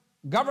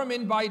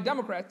government by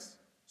Democrats,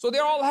 so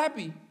they're all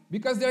happy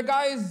because their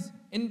guys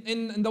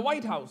in the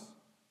White House,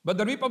 but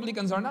the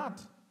Republicans are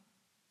not.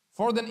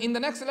 In the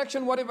next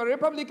election, whatever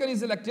Republican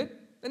is elected,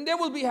 then they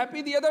will be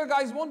happy, the other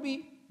guys won't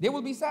be, they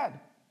will be sad.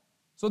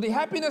 So the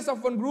happiness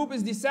of one group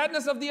is the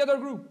sadness of the other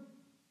group.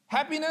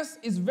 Happiness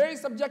is a very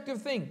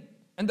subjective thing,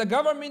 and the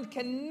government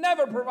can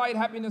never provide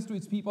happiness to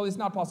its people. It's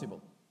not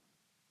possible.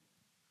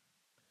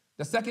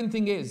 The second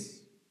thing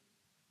is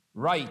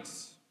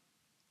rights.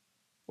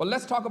 Well,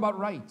 let's talk about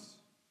rights.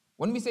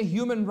 When we say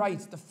human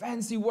rights, the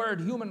fancy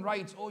word human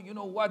rights, oh, you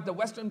know what, the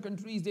Western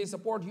countries, they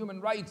support human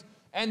rights,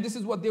 and this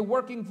is what they're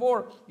working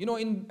for, you know,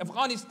 in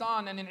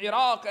Afghanistan and in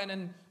Iraq and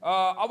in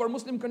our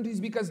Muslim countries,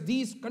 because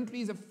these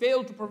countries have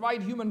failed to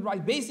provide human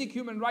rights, basic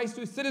human rights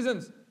to its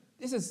citizens.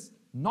 This is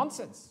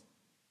nonsense.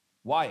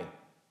 Why?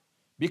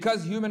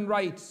 Because human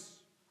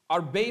rights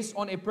are based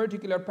on a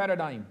particular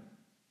paradigm.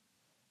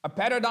 A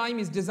paradigm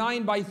is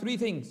designed by three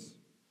things.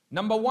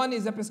 Number one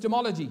is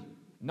epistemology.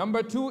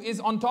 Number two is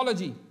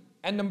ontology.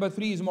 And number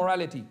three is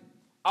morality.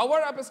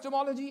 Our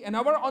epistemology and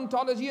our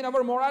ontology and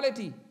our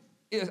morality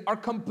are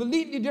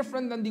completely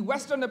different than the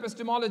Western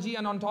epistemology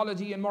and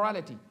ontology and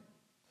morality.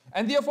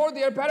 And therefore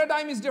their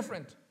paradigm is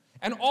different.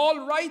 And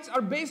all rights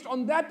are based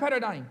on that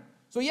paradigm.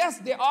 So yes,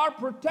 they are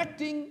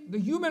protecting the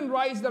human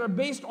rights that are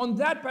based on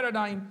that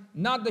paradigm,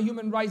 not the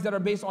human rights that are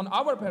based on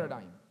our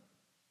paradigm.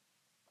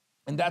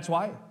 And that's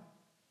why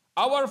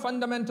our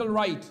fundamental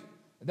right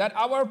that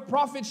our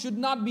prophet should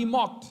not be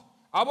mocked,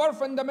 our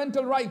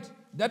fundamental right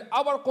that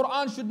our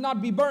Quran should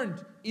not be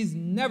burned is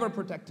never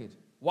protected.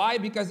 Why?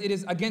 Because it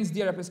is against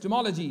their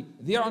epistemology,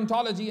 their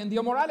ontology, and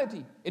their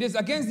morality. It is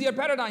against their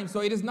paradigm, so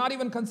it is not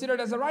even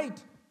considered as a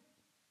right.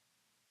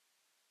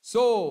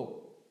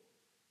 So,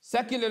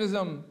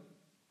 secularism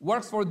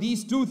works for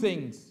these two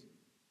things,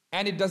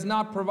 and it does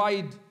not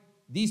provide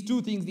these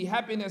two things, the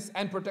happiness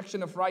and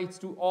protection of rights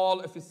to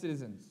all of its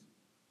citizens.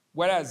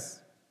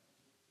 Whereas,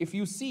 if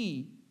you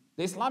see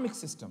the Islamic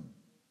system,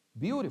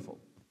 beautiful.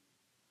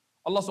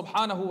 Allah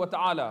subhanahu wa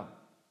ta'ala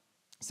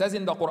says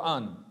in the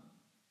Quran,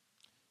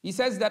 He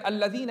says that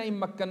الَّذِينَ إِن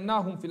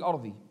مَّكَّنَّاهُمْ فِي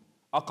الْأَرْضِ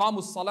أَقَامُوا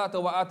الصَّلَاةَ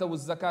وَآتَوُا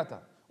الزَّكَاةَ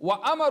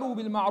وَأَمَرُوا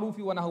بِالْمَعْرُوفِ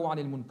وَنَهَوْا عَنِ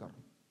الْمُنكَرِ.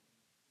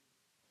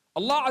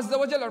 Allah Azza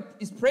wa Jalla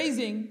is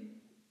praising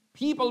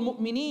people,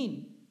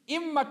 mu'mineen,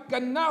 إِن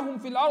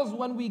مَّكَّنَّاهُمْ فِي الْأَرْضِ,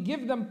 when we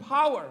give them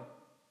power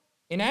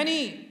in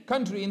any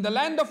country, in the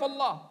land of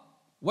Allah.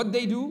 What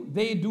they do?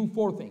 They do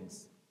four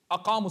things.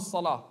 أَقَامُوا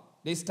الصَّلَاةَ,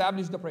 they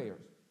establish the prayers.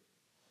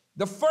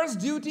 The first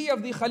duty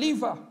of the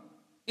Khalifa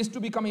is to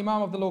become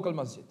Imam of the local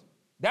masjid.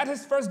 That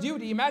is first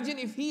duty. Imagine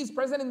if he is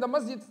present in the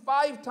masjid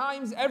 5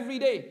 times every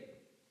day.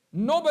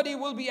 Nobody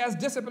will be as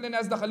disciplined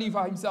as the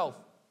Khalifa himself.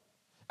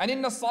 And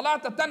in the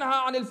salata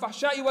tanha anil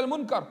fahsha'i wal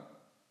munkar.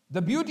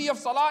 The beauty of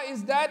salah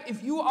is that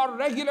if you are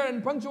regular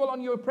and punctual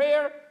on your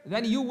prayer,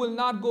 then you will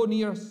not go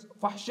near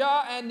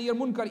fahsha and near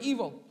munkar,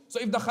 evil. So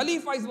if the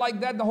Khalifa is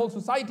like that, the whole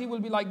society will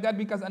be like that,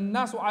 because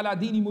an-nasu ala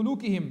dini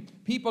mulukihim.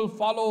 People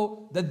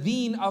follow the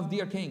deen of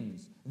their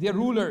kings, their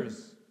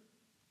rulers.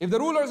 If the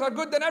rulers are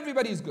good, then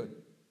everybody is good.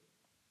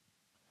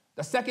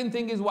 The second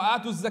thing is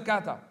wa'atu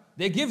zakata.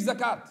 They give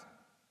zakat.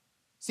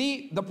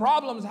 See, the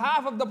problems,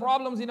 half of the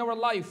problems in our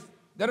life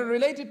that are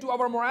related to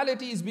our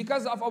morality is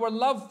because of our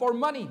love for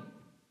money.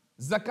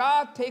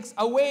 Zakat takes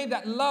away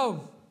that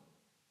love.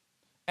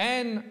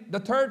 And the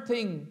third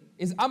thing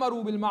is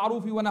amaru bil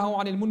ma'rufi wa nahu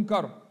anil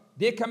munkar.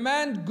 They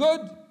command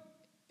good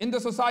in the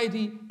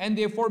society and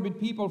they forbid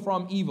people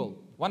from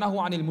evil. Wa nahu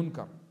anil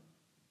munkar.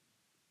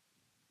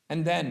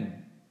 And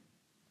then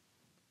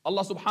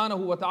Allah subhanahu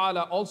wa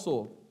ta'ala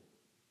also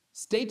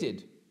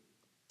stated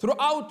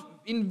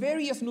throughout in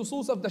various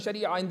nusus of the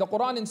Sharia in the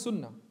Quran and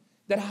Sunnah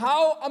that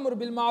how Amr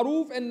bil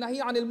Ma'ruf and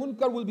Nahi anil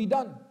Munkar will be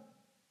done.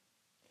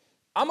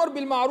 Amr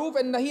bil Ma'ruf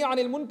and Nahi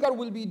anil Munkar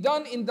will be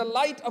done in the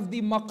light of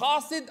the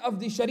maqasid of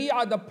the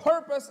Sharia, the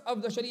purpose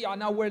of the Sharia.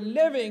 Now we're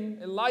living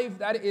a life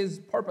that is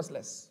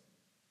purposeless.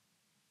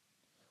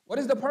 What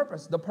is the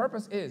purpose? The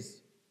purpose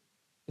is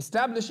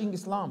establishing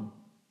Islam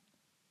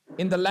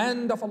in the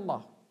land of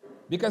Allah,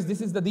 because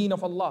this is the deen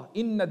of Allah.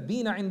 Inna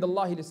ad-deena inda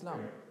Allahi al-Islam.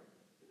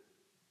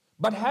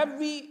 But have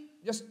we,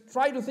 just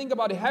try to think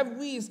about it, have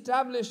we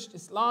established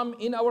Islam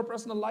in our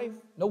personal life?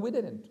 No, we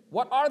didn't.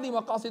 What are the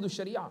maqasid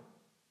al-Sharia?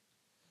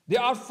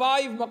 There are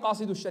 5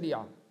 maqasid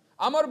al-Sharia.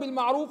 Amr bil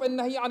ma'ruf and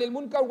nahi anil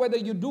munkar, whether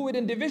you do it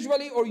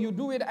individually or you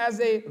do it as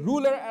a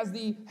ruler, as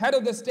the head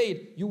of the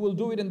state, you will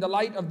do it in the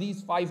light of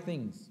these 5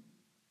 things.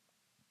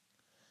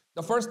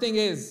 The first thing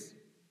is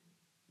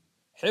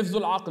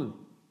hifzul aql.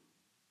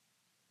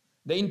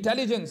 The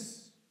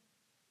intelligence,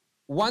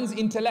 one's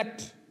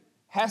intellect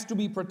has to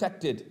be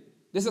protected.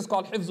 This is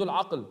called hifzul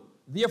aql.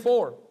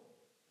 Therefore,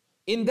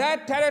 in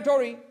that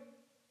territory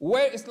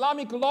where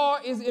Islamic law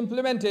is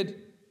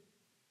implemented,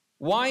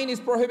 wine is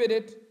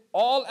prohibited,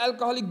 all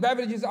alcoholic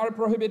beverages are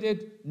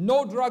prohibited,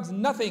 no drugs,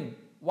 nothing.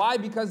 Why?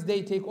 Because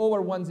they take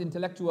over one's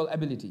intellectual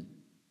ability.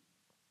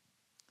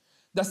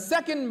 The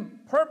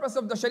second purpose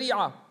of the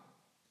Sharia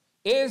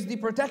is the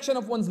protection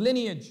of one's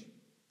lineage.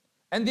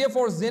 And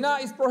therefore zina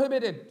is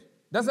prohibited.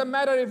 Doesn't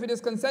matter if it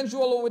is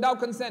consensual or without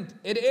consent.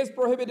 It is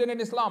prohibited in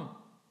Islam.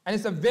 And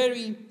it's a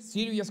very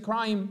serious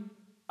crime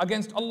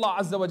against Allah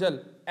Azza wa Jal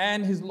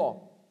and His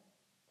law.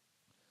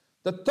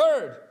 The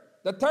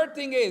third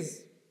thing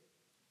is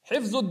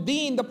Hifzud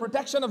Deen, the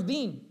protection of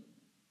Deen.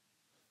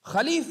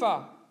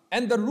 Khalifa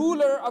and the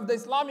ruler of the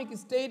Islamic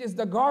state is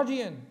the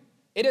guardian.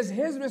 It is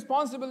his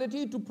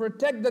responsibility to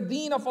protect the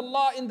Deen of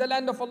Allah in the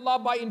land of Allah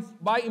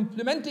by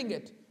implementing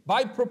it,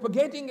 by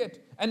propagating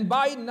it, and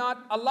by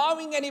not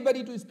allowing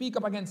anybody to speak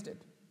up against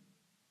it.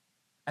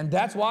 And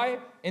that's why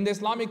in the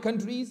Islamic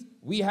countries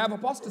we have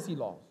apostasy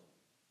laws.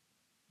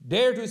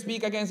 Dare to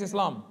speak against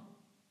Islam,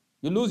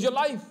 you lose your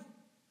life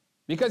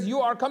because you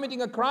are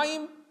committing a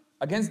crime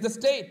against the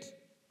state,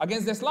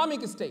 against the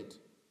Islamic state.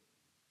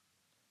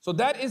 So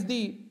that is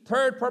the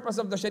third purpose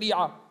of the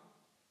Sharia.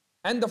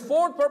 And the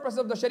fourth purpose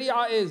of the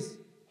Sharia is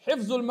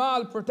Hifzul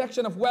Mal,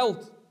 protection of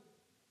wealth.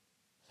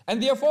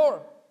 And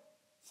therefore,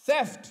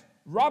 theft,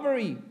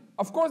 robbery,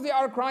 of course there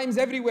are crimes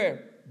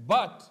everywhere,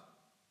 but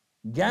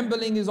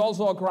gambling is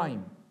also a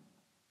crime.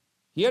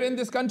 Here in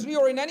this country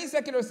or in any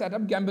secular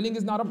setup, gambling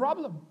is not a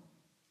problem.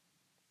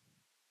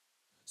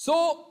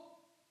 So,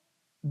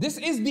 this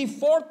is the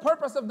fourth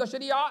purpose of the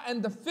Sharia,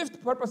 and the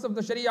fifth purpose of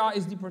the Sharia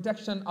is the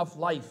protection of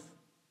life.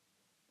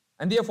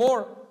 And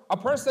therefore, a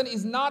person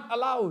is not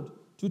allowed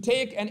to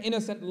take an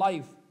innocent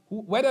life,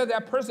 whether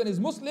that person is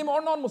Muslim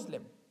or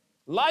non-Muslim.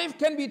 Life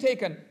can be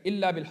taken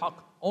illa bil haqq,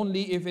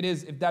 only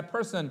if that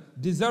person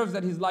deserves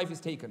that his life is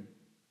taken.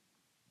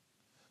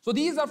 So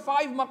these are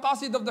 5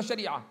 maqasid of the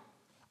Sharia.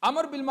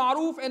 Amr bil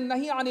ma'roof and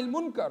nahi anil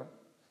munkar,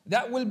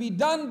 that will be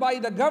done by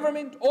the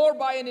government or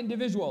by an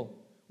individual,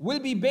 will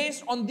be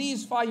based on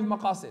these 5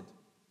 maqasid.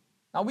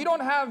 Now we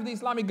don't have the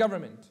Islamic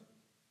government,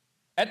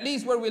 at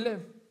least where we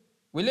live.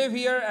 We live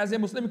here as a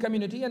Muslim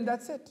community and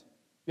that's it.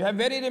 You have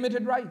very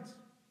limited rights.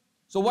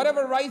 So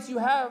whatever rights you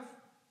have,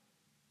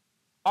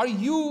 are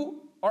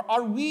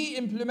we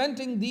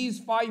implementing these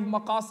 5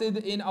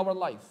 maqasid in our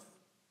life?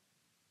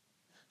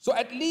 So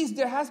at least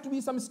there has to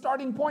be some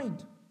starting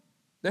point.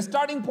 The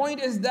starting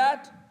point is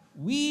that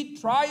we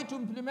try to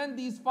implement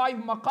these 5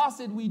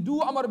 maqasid. We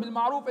do amr bil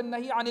ma'roof and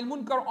nahi anil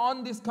munkar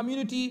on this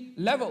community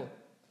level.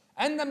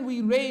 And then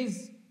we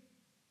raise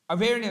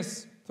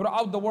awareness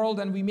throughout the world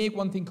and we make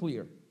one thing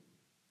clear.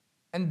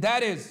 And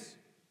that is,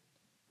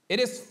 it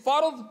is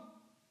fard,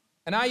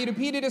 and I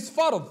repeat, it is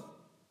fard,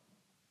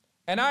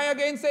 and I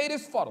again say it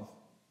is fard,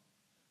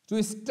 to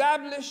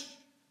establish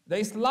the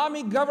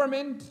Islamic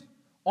government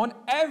on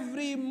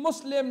every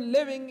Muslim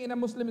living in a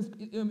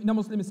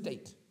Muslim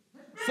state.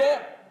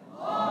 So,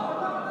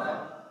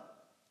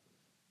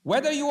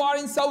 whether you are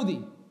in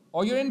Saudi,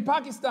 or you're in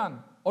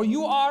Pakistan, or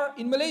you are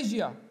in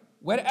Malaysia,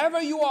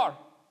 wherever you are,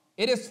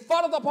 it is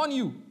fard upon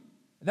you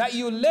that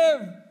you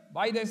live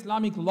by the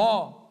Islamic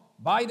law,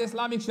 by the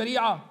Islamic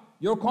Sharia.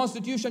 Your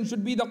constitution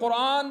should be the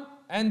Quran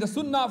and the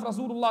Sunnah of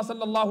Rasulullah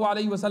sallallahu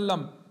alayhi wa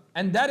sallam.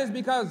 And that is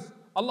because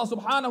Allah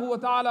subhanahu wa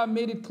ta'ala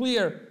made it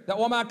clear that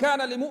وَمَا كَانَ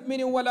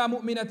لِمُؤْمِنٍ وَلَا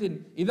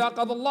مُؤْمِنَةٍ إِذَا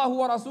قَضَى اللَّهُ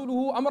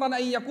وَرَسُولُهُ أَمْرًا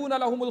أَن يَكُونَ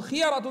لَهُمُ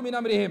الْخِيَرَةُ مِنْ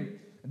أَمْرِهِمْ.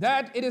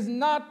 That it is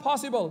not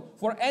possible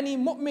for any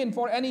mu'min,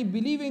 for any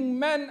believing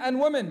men and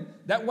women,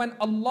 that when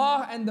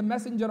Allah and the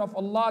Messenger of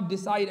Allah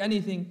decide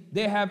anything,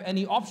 they have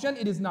any option.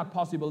 It is not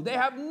possible. They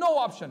have no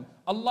option.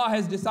 Allah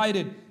has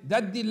decided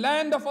that the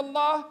land of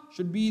Allah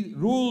should be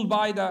ruled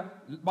by the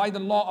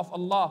law of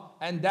Allah,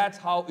 and that's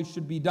how it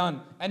should be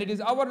done. And it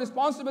is our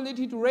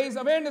responsibility to raise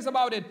awareness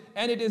about it,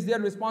 and it is their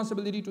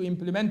responsibility to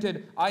implement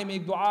it. I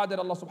make dua that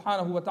Allah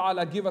subhanahu wa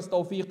ta'ala give us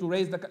tawfiq to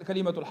raise the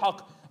kalimatul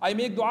haqq. I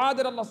make dua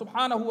that Allah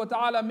subhanahu wa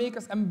ta'ala make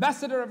us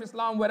ambassador of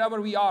Islam wherever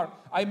we are.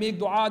 I make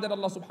dua that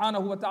Allah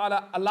subhanahu wa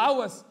ta'ala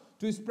allow us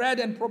to spread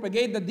and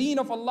propagate the deen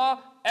of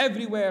Allah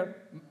everywhere.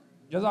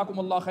 جزاكم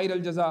الله خير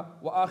الجزاء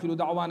وآخر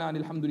دعوانا أن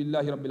الحمد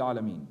لله رب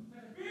العالمين.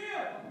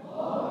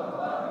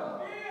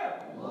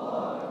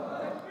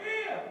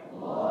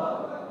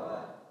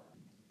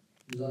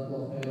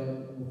 Jazakallah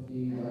khairan,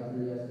 Mufti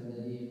Dr. Yasir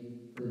Nadeem,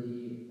 for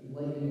the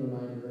enlightening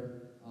reminder.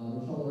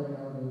 Inshallah, right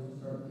now we're going to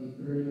start the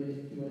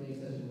 30-minute Q&A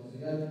session once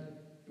again.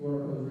 QR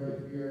code is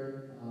right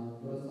here.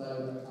 Go to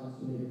slido.com to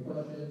submit your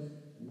questions.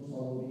 And Muslim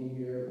will be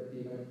here with the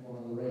microphone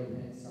on the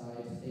right-hand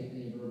side to take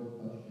any verbal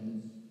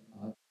questions.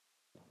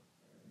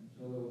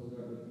 Inshallah, we'll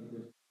start with the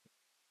question.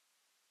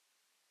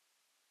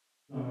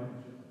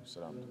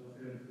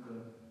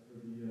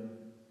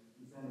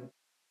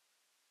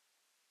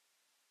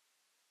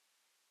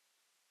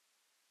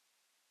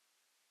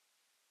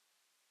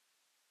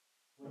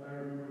 What I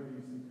remember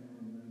being something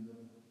along the lines of,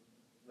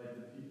 like,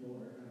 the people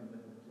are kind of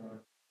like a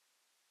product.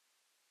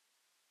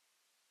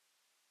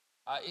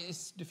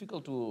 It's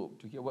difficult to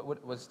hear.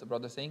 What's the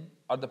brother saying?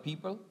 Are the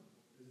people?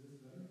 Is this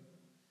better?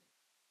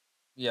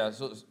 Yeah,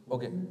 so,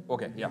 okay,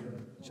 okay, yeah,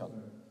 inshallah.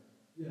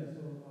 Yeah,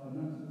 so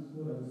not to this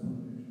quote, I just want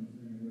to make sure I'm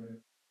saying it right.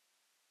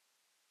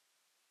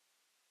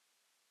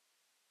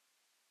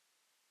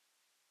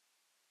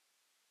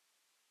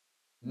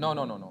 No,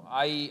 no, no, no.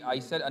 I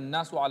said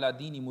annasu ala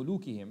dini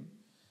mulukihim,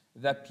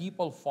 that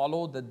people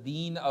follow the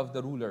deen of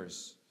the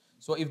rulers.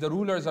 So if the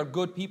rulers are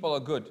good, people are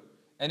good.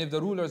 And if the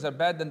rulers are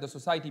bad, then the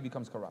society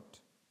becomes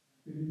corrupt.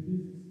 Could you please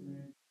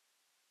explain?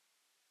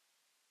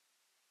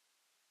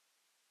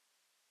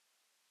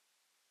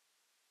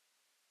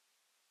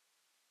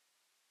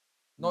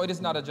 No, it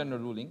is not a general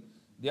ruling.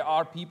 There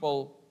are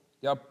people,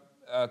 there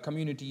are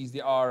communities,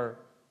 there are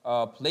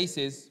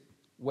places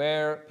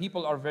where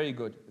people are very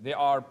good. They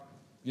are,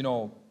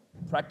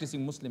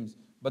 practicing Muslims,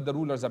 but the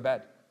rulers are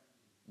bad.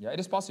 Yeah, it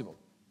is possible.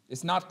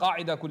 It's not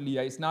qa'ida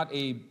kulliya, it's not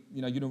a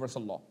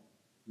universal law.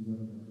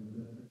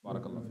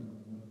 Barakallah fi.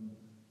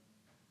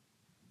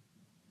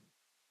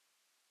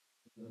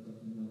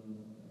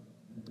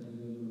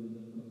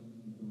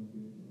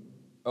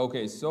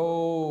 Okay,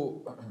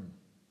 so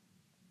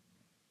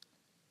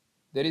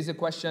there is a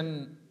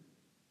question,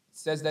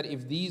 says that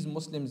if these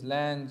Muslims'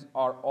 lands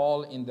are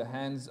all in the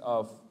hands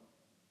of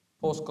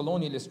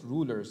post-colonialist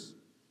rulers,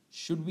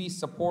 should we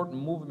support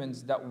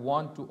movements that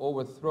want to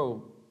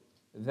overthrow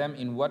them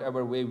in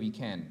whatever way we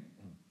can?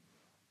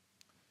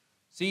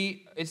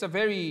 See, it's a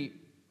very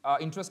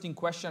interesting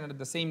question, and at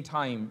the same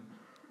time,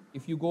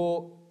 if you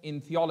go in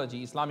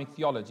theology, Islamic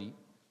theology,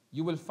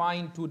 you will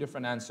find two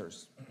different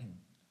answers.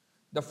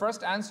 The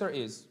first answer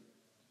is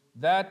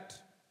that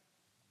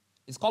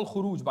it's called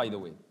khuruj, by the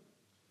way.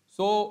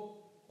 So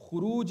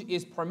khuruj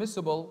is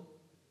permissible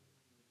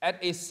at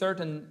a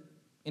certain,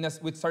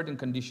 with certain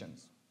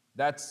conditions.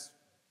 That's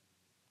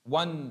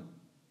one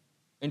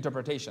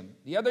interpretation.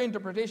 The other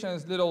interpretation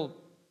is little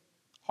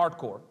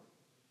hardcore.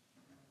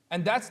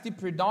 And that's the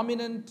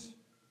predominant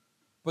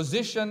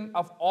position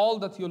of all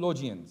the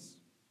theologians,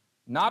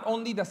 not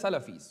only the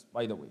Salafis,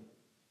 by the way.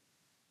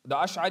 The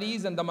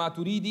Ash'aris and the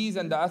Maturidis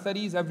and the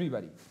Atharis,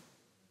 everybody.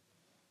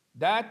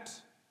 That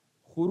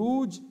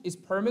khuruj is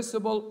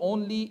permissible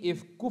only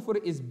if kufr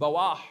is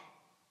bawah.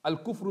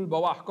 Al-kufr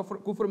al-bawah.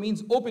 Kufr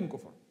means open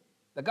kufr.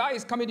 The guy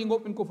is committing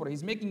open kufr.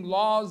 He's making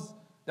laws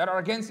that are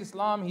against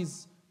Islam.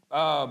 He's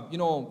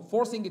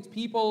forcing its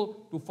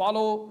people to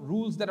follow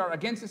rules that are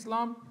against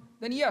Islam.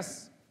 Then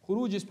yes,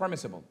 khuruj is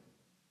permissible.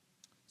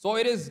 So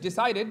it is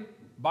decided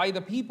by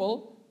the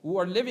people who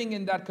are living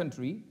in that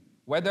country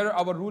whether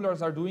our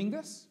rulers are doing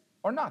this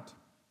or not.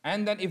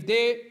 And then if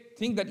they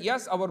think that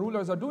yes, our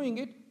rulers are doing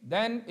it,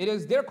 then it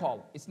is their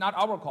call. It's not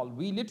our call.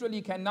 We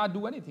literally cannot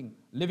do anything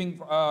living,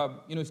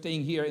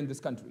 staying here in this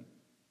country.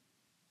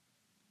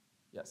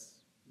 Yes.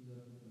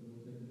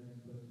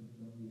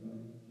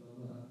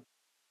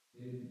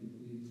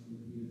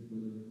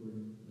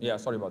 Yeah,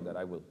 sorry about that.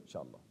 I will,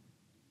 inshallah.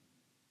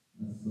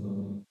 So,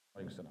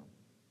 Wa alaikum salam.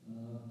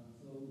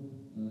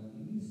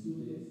 in these 2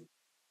 days,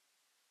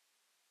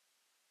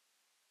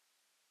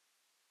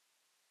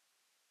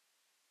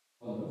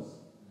 scholars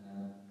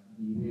have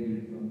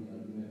derailed from the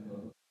ultimate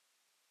purpose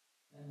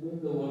and doing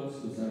the works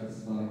to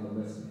satisfy the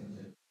Western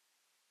agenda.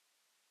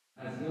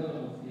 As you all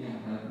Mufti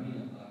have been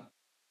a part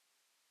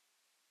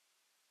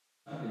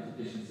of the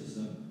education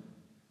system,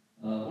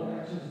 what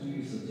actions do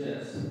you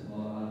suggest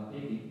or are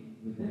taking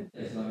within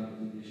the Islamic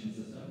education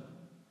system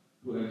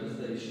to address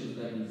the issues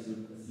that we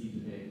see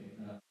today?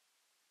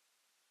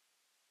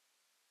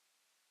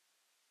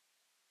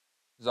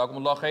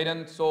 Jazakumullah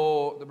khairan.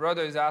 So the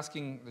brother is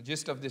asking, the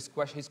gist of this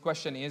question, his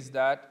question is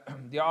that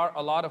there are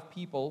a lot of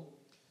people,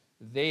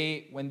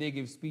 when they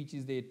give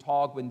speeches, they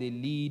talk, when they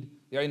lead,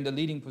 they are in the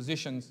leading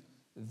positions,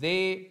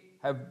 they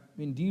have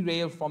been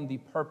derailed from the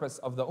purpose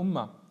of the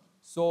ummah.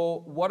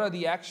 So what are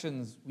the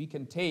actions we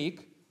can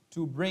take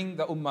to bring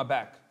the ummah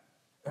back?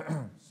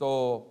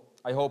 So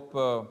I hope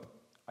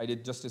I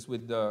did justice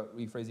with the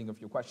rephrasing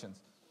of your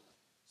questions.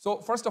 So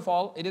first of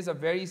all, it is a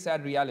very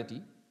sad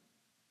reality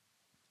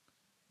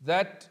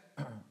that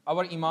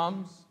our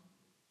imams,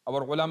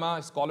 our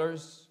ulama,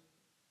 scholars,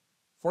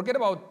 forget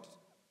about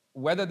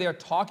whether they are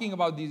talking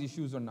about these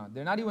issues or not.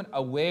 They're not even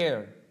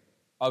aware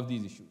of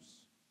these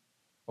issues.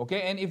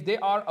 Okay, and if they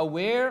are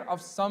aware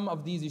of some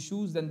of these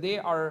issues, then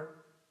they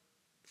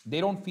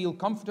don't feel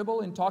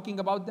comfortable in talking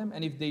about them,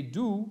 and if they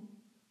do,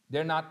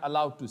 they're not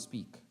allowed to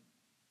speak.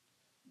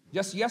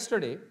 Just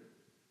yesterday,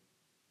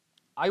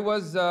 I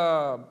was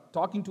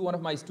talking to one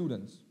of my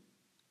students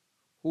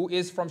who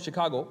is from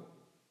Chicago,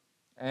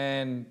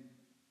 and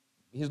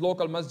his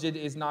local masjid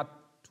is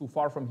not too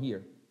far from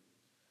here.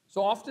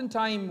 So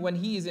oftentimes when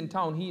he is in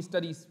town, he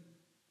studies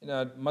in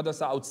a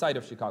madrasa outside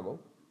of Chicago.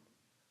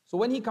 So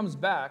when he comes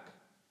back,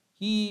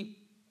 he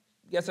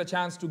gets a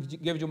chance to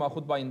give Jummah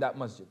khutbah in that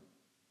masjid.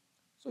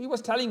 So he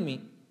was telling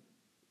me,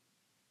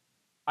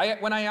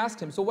 when I asked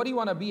him, so what do you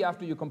want to be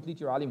after you complete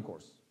your alim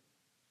course?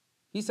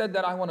 He said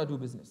that I want to do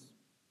business.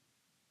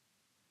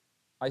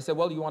 I said,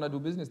 well, you want to do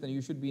business, then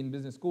you should be in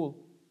business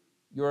school.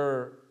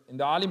 You're in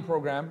the alim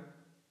program,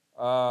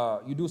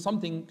 you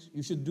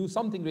should do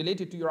something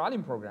related to your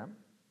alim program.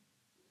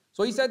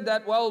 So he said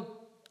that,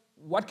 well,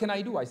 what can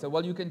I do? I said,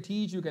 well, you can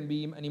teach, you can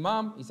be an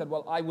imam. He said,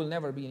 well, I will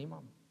never be an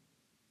imam.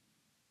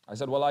 I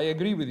said, well, I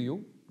agree with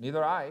you.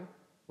 Neither I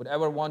would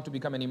ever want to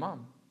become an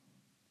imam.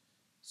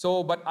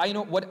 So, but I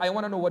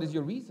want to know what is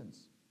your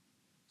reasons.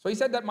 So he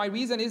said that my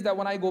reason is that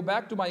when I go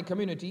back to my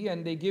community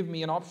and they give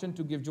me an option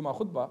to give Jummah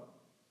khutbah,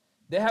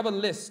 they have a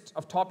list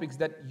of topics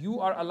that you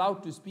are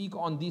allowed to speak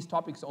on these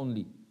topics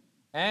only.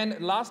 And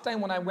last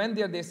time when I went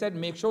there, they said,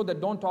 make sure that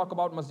don't talk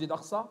about Masjid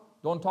Aqsa,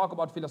 don't talk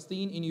about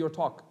Palestine in your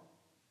talk.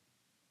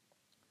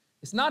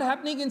 It's not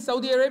happening in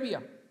Saudi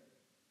Arabia.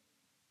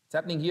 It's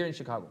happening here in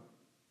Chicago.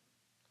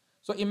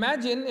 So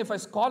imagine if a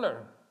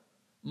scholar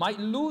might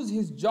lose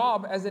his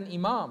job as an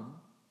imam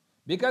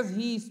because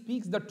he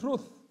speaks the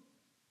truth,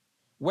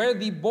 where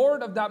the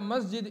board of that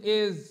masjid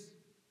is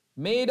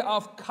made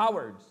of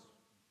cowards,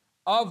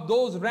 of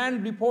those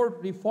Rand Report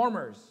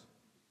reformers,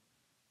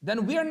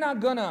 then we're not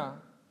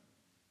gonna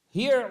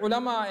hear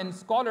ulama and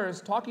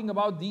scholars talking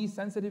about these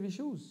sensitive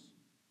issues.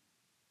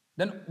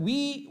 Then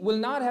we will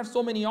not have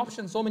so many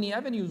options, so many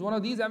avenues. One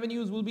of these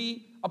avenues will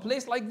be a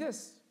place like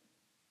this.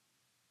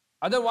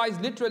 Otherwise,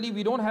 literally,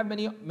 we don't have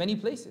many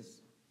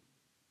places.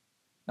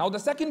 Now, the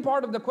second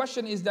part of the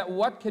question is that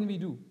what can we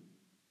do?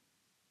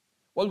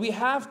 Well, we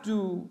have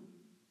to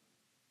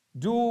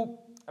do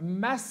a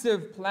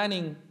massive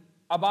planning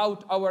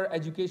about our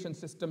education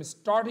system,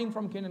 starting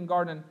from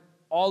kindergarten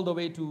all the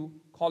way to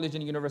college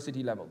and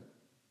university level.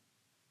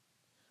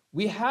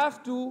 We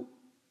have to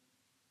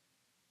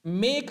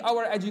make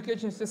our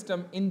education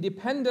system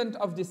independent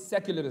of this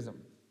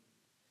secularism.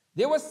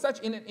 There was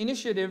such an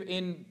initiative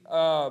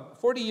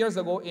 40 years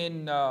ago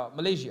in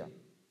Malaysia.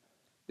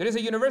 There is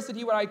a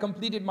university where I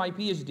completed my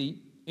PhD,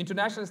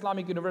 International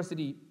Islamic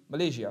University,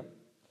 Malaysia.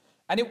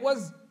 And it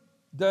was,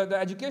 the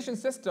education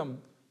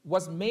system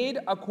was made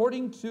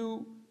according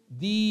to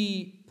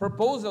the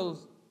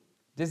proposals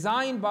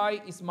designed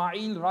by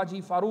Ismail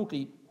Raji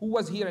Faruqi, who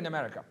was here in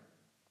America,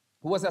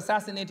 who was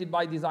assassinated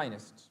by the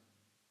Zionists.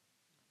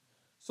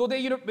 So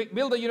they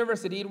built a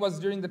university. It was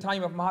during the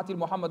time of Mahathir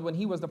Mohamad when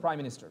he was the prime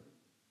minister.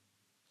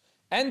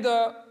 And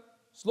the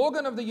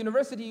slogan of the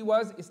university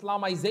was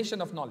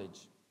Islamization of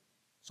knowledge.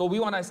 So we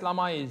want to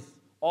Islamize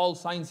all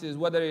sciences,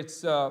 whether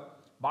it's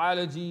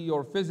biology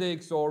or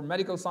physics or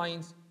medical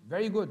science.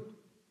 Very good.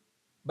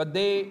 But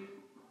they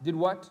did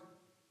what?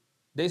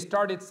 They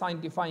started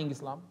scientifying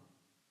Islam.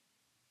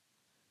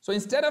 So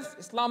instead of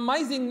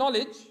Islamizing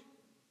knowledge,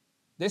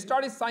 they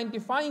started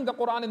scientifying the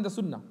Quran and the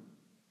Sunnah.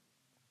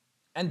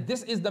 And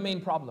this is the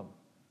main problem.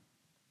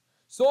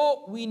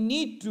 So we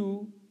need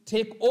to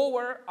take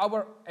over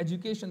our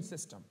education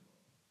system.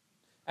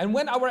 And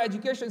when our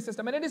education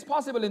system, and it is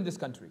possible in this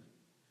country,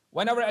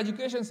 when our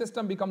education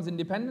system becomes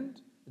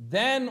independent,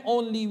 then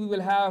only we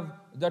will have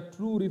the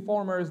true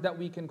reformers that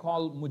we can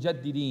call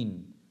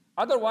mujaddideen.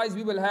 Otherwise,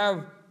 we will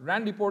have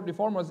Rand Report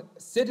reformers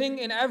sitting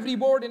in every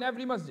board, in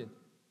every masjid.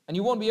 And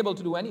you won't be able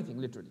to do anything,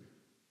 literally.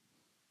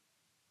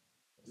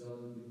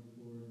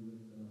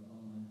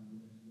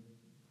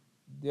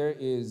 There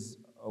is,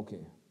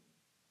 okay.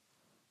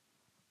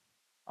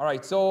 All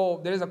right,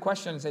 so there is a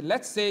question. Say,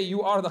 let's say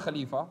you are the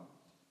Khalifa.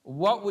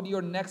 What would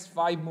your next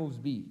 5 moves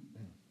be?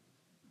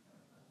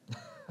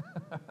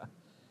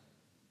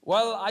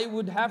 Well, I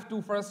would have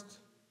to first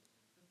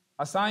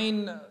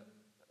assign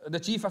the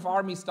Chief of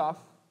Army Staff,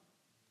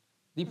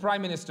 the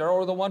Prime Minister,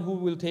 or the one who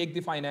will take the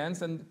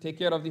finance and take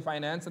care of the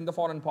finance and the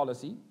foreign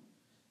policy.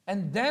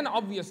 And then,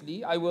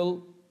 obviously, I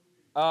will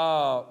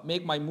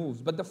make my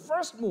moves. But the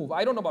first move,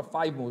 I don't know about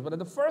 5 moves, but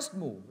the first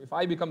move, if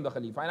I become the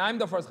Khalifa, and I'm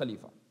the first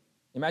Khalifa,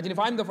 imagine if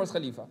I'm the first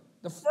Khalifa,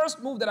 the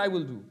first move that I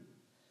will do,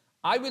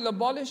 I will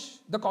abolish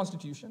the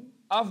constitution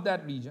of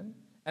that region,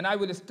 and I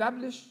will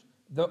establish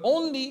the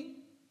only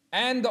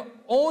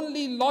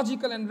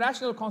logical and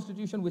rational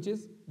constitution, which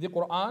is the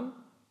Quran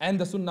and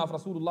the Sunnah of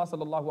Rasulullah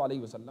sallallahu alaihi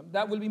wasallam.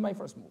 That will be my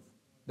first move.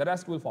 The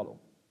rest will follow.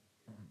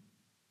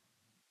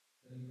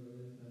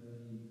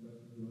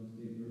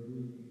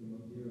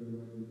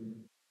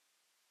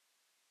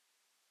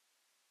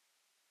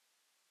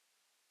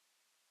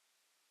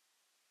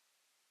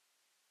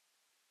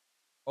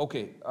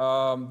 Okay,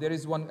 there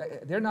is one,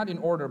 they're not in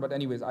order, but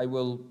anyways, I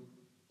will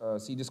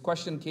see. This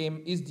question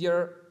came, is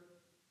there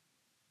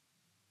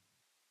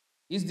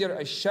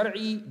a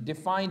Shari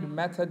defined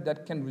method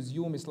that can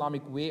resume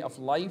Islamic way of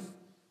life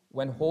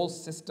when whole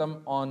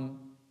system on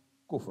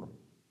kufr?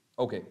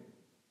 Okay.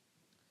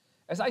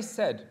 As I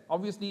said,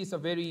 obviously it's a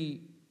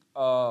very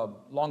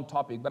long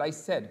topic, but I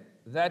said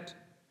that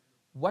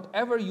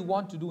whatever you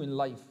want to do in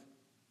life,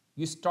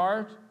 you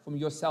start from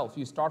yourself,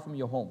 you start from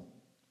your home.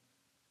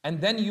 And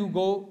then you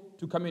go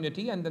to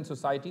community and then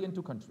society and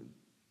to country.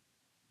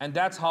 And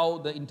that's how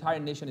the entire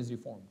nation is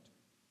reformed.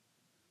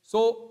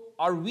 So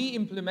are we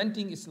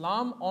implementing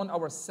Islam on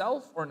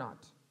ourselves or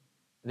not?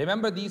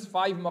 Remember these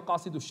 5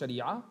 maqasid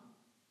sharia,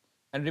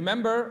 and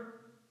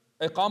remember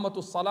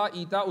iqamatul salah,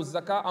 ita'uz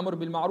zakah, amr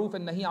bil ma'ruf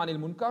and nahi anil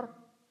munkar.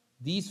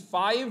 These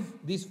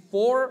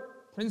 4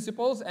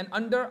 principles, and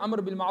under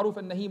amr bil ma'ruf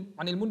and nahi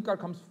anil munkar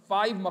comes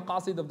 5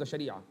 maqasid of the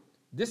sharia.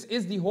 This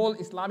is the whole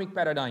Islamic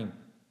paradigm.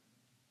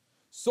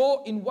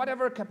 So in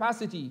whatever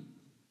capacity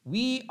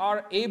we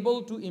are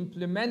able to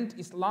implement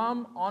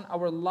Islam on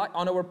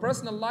our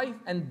personal life,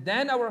 and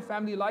then our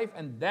family life,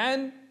 and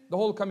then the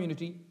whole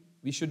community,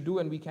 we should do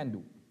and we can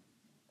do.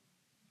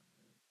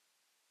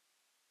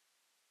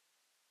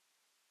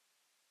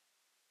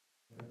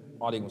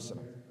 Alaikum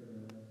assalam.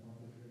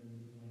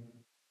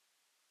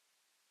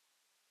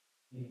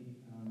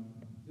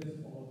 Just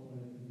to follow up on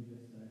anything you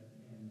just said,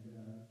 and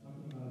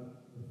talking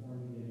about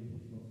reforming the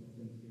educational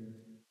systems here,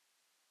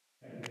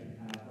 that we can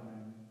have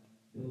on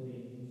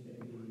building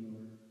mujtahideen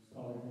or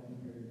scholars that can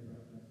carry the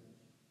correct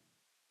message.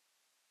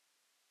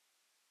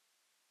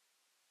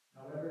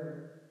 However,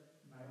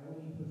 my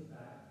only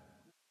pushback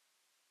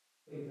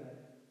is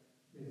that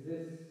does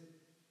this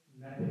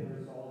method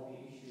resolve the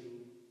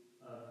issue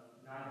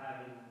of not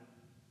having,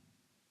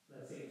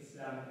 let's say,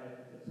 Islam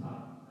at the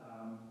top,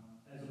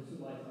 as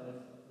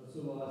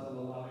Rasulullah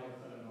sallallahu alaihi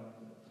wasallam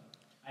wanted to.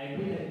 I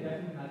agree that it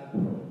definitely has a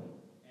role,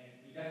 and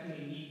we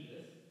definitely need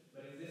this,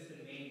 but is this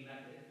the main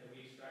method that we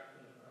extract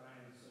from the Quran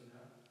and the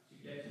Sunnah to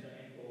get to the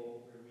end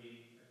goal where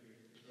we appear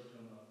to build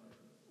purpose?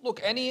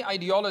 Look, any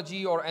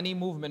ideology or any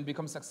movement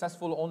becomes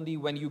successful only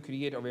when you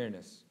create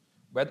awareness.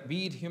 But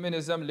be it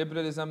humanism,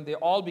 liberalism, they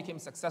all became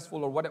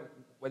successful, or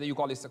whether you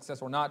call it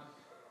success or not,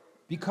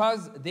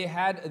 because they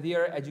had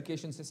their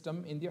education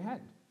system in their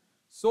hand.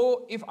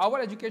 So if our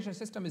education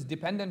system is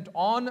dependent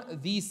on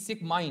these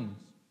sick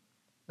minds,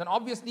 then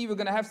obviously we're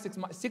going to have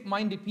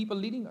sick-minded people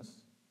leading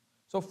us.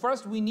 So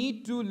first we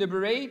need to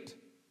liberate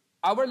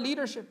our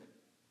leadership.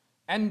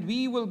 And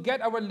we will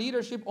get our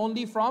leadership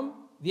only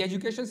from the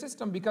education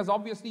system, because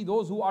obviously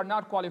those who are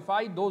not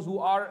qualified, those who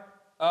are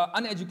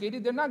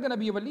uneducated, they're not going to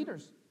be our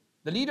leaders.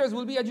 The leaders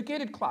will be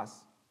educated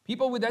class.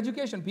 People with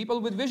education,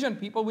 people with vision,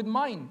 people with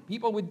mind,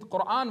 people with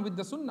Quran, with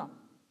the Sunnah.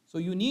 So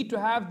you need to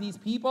have these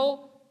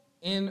people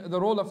in the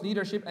role of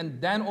leadership,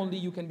 and then only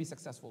you can be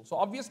successful. So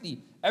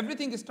obviously,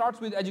 everything starts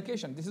with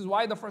education. This is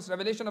why the first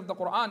revelation of the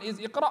Quran is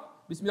Iqra,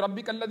 Bismi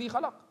Rabbika alladhi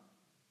khalaq.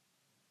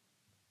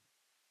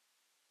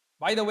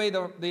 By the way,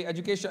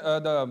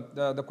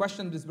 the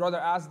question this brother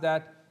asked,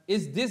 that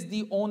is this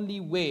the only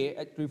way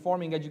at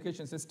reforming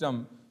education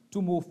system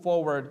to move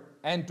forward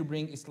and to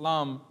bring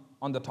Islam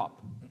on the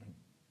top?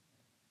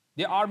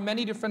 There are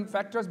many different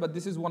factors, but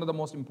this is one of the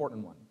most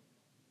important ones.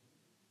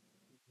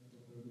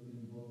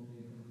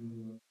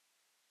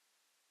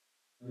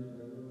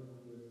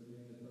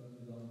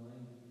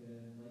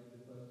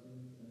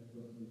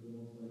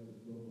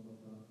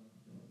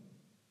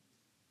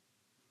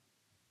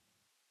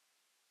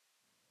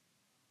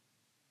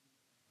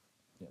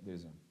 Yeah,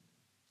 there's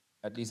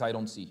at least I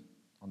don't see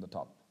on the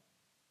top.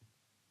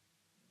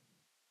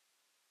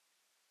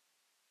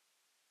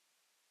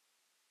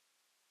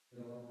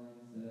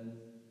 Says,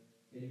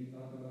 can you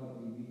talk about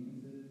the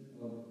weaknesses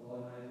of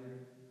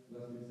colonizer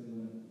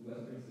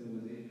Western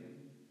civilization?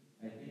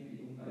 I think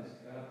the Ummah is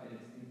trapped in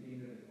its thinking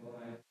that the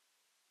colonizer.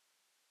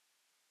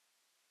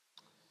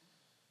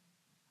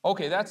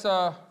 Okay, that's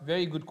a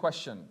very good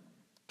question.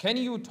 Can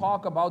you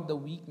talk about the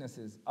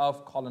weaknesses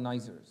of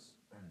colonizers?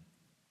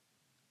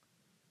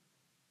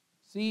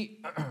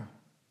 See,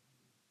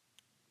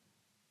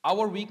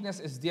 our weakness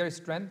is their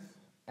strength,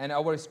 and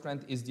our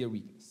strength is their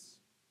weakness.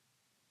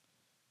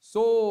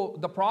 So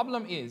the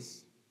problem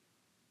is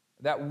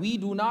that we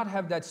do not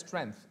have that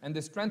strength, and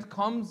the strength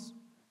comes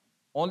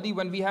only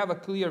when we have a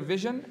clear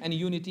vision and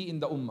unity in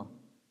the Ummah.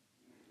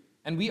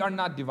 And we are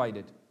not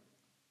divided.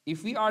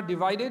 If we are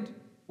divided,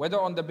 whether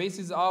on the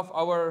basis of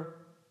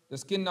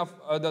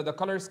the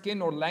color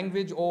skin or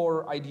language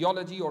or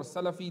ideology or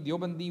Salafi,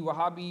 Deobandi,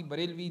 Wahhabi,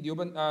 Barelvi,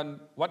 Deoband,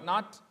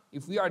 whatnot,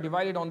 if we are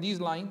divided on these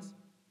lines,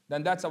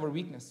 then that's our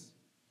weakness.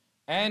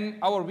 And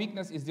our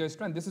weakness is their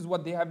strength. This is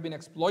what they have been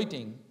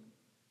exploiting.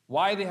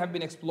 Why they have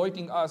been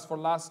exploiting us for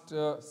last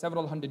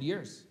several hundred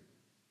years.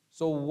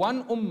 So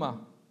one ummah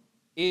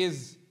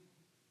is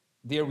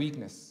their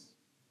weakness.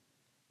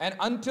 And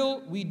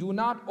until we do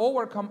not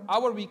overcome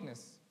our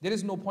weakness, there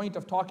is no point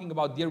of talking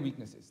about their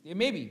weaknesses. There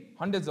may be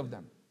hundreds of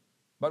them,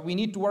 but we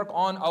need to work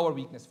on our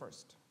weakness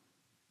first.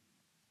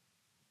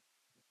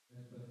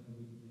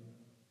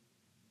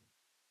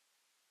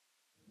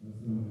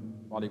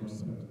 Walaikum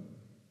assalam.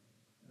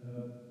 My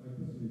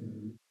question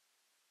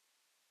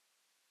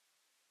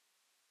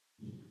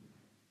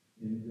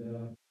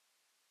is,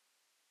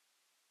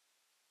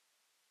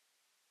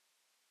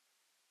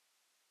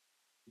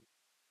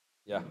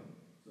 Yeah.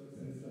 so it's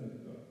an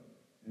Islamic God,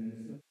 and in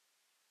Islamic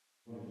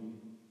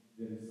theology,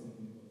 there is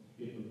something called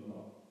tahqiq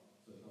al-marad,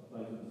 so it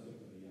applies to the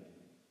strict of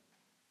reality.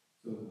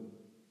 So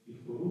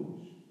if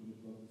Khuruj, when it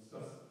was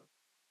discussed,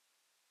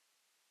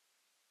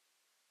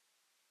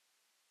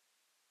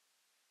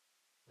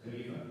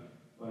 Khalifa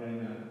or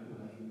any man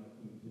who has been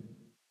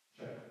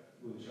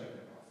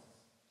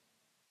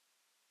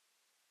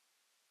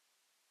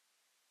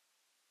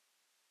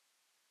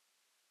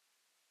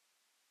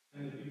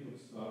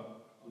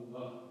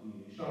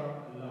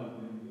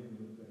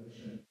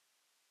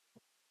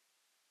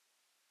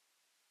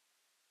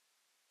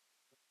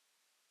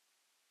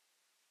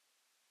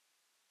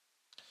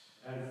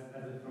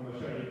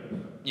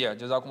Yeah,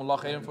 Jazakumullah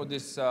khairan for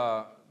this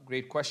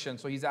great question.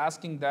 So he's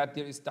asking that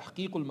there is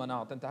tahqiqul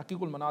manat, and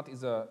tahqiqul manat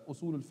is a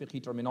usul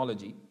al-fiqhi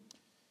terminology,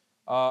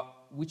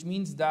 which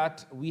means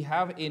that we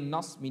have a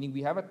nas, meaning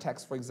we have a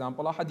text, for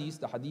example, a hadith.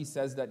 The hadith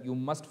says that you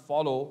must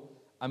follow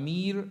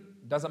Amir,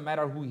 doesn't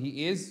matter who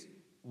he is,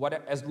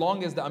 as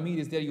long as the Amir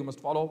is there, you must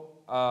follow.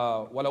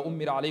 وَلَا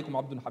أُمِّرَ عَلَيْكُمْ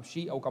عَبْدٌ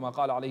حَبْشِي أو كما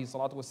قال عليه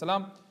الصلاة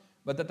والسلام.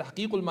 But the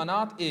tahqiqul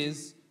manat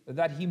is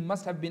that he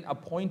must have been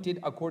appointed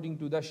according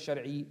to the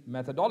Shari'i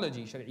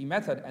methodology, Shari'i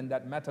method, and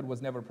that method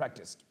was never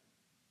practiced.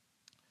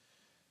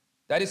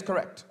 That is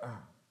correct.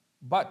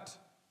 But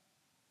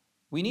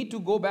we need to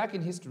go back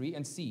in history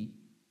and see,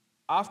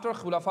 after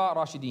Khulafa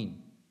Rashideen,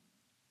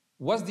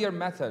 was their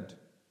method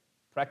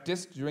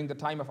practiced during the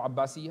time of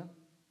Abbasiyya,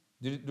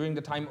 during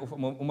the time of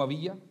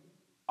Umayyah?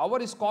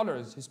 Our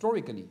scholars,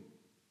 historically,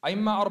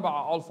 Aimma Arba'a,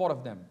 all four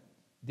of them,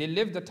 they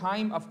lived the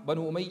time of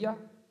Banu Umayyah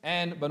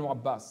and Banu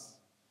Abbas.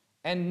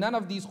 And none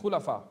of these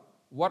Khulafa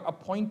were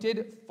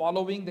appointed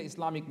following the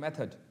Islamic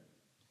method.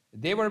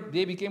 They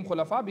became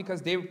Khulafa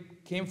because they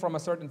came from a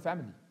certain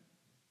family.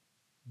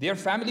 Their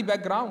family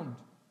background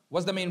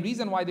was the main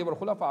reason why they were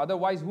Khulafa.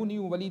 Otherwise, who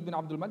knew Walid bin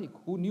Abdul Malik?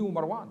 Who knew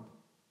Marwan?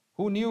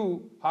 Who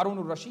knew Harun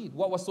al-Rashid?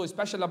 What was so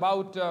special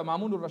about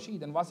Mamun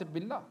al-Rashid and Wasif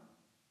Billah?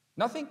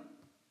 Nothing,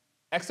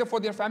 except for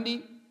their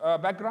family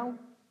background.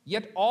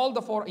 Yet all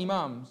the four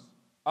Imams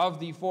of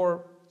the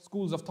four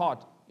schools of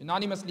thought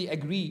unanimously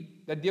agree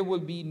that there will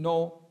be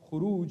no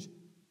khuruj.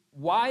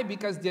 Why?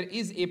 Because there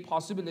is a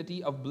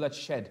possibility of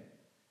bloodshed.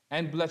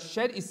 And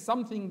bloodshed is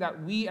something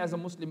that we as a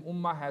Muslim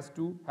ummah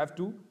have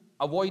to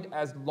avoid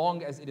as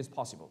long as it is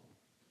possible.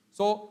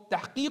 So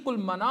tahqiqul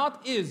manat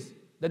is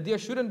that there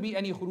shouldn't be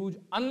any khuruj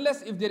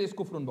unless if there is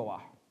kufrun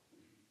bawah.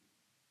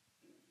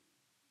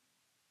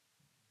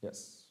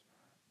 Yes.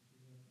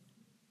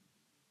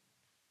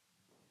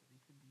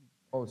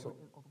 Oh, so,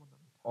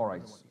 all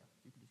right.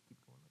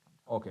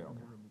 Okay.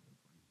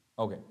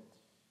 Okay.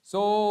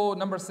 So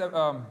number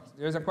 7,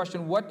 there's a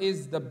question, what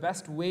is the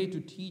best way to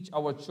teach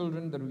our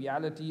children the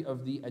reality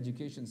of the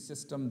education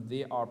system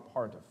they are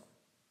part of?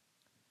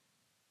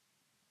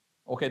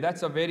 Okay,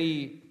 that's a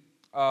very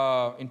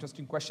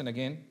interesting question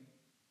again.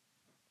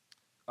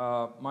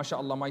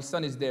 MashaAllah, my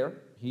son is there.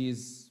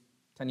 He's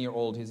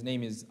 10-year-old. His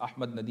name is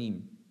Ahmad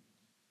Nadeem.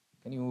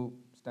 Can you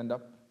stand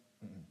up?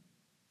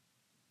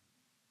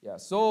 Yeah,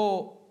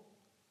 so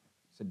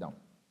sit down.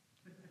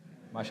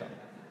 MashaAllah.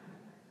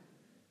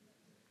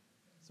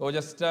 So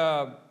just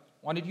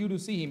wanted you to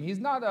see him. He's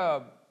not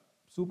a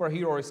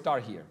superhero or a star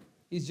here.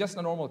 He's just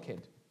a normal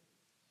kid.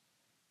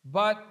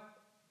 But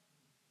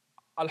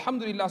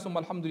alhamdulillah, summa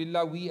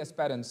alhamdulillah, we as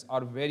parents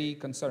are very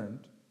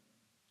concerned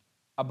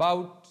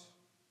about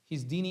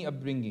his dini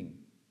upbringing.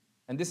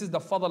 And this is the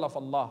fadl of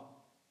Allah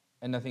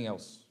and nothing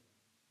else.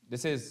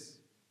 This is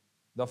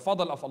the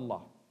fadl of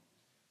Allah.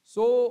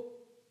 So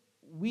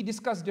we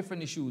discuss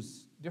different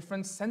issues,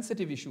 different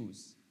sensitive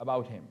issues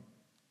about him.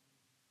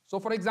 So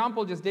for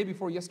example, just day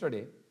before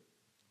yesterday,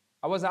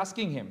 I was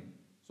asking him,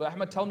 so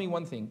Ahmed, tell me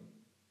one thing.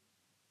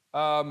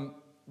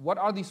 What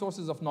are the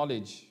sources of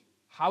knowledge?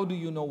 How do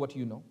you know what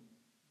you know?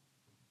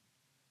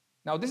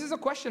 Now this is a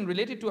question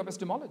related to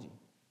epistemology.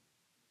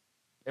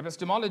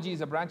 Epistemology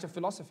is a branch of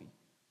philosophy.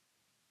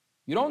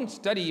 You don't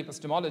study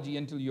epistemology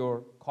until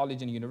your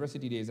college and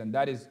university days, and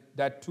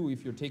that too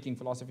if you're taking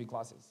philosophy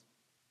classes.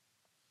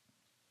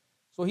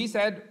 So he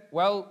said,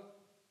 well,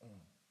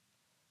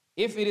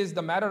 if it is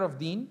the matter of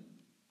deen,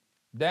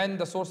 then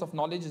the source of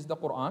knowledge is the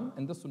Quran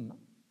and the Sunnah.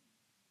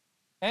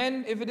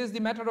 And if it is the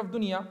matter of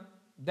dunya,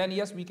 then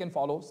yes, we can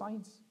follow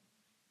science.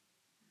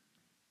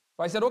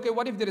 So I said, okay,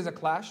 what if there is a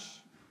clash?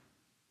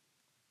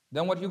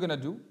 Then what are you going to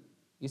do?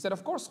 He said,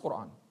 of course,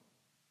 Quran.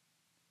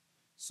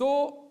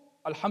 So,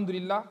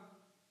 alhamdulillah,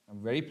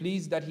 I'm very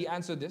pleased that he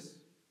answered this.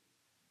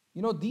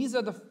 You know, this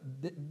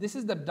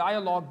is the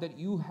dialogue that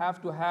you have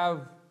to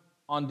have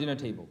on dinner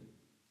table.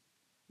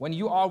 When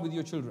you are with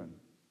your children,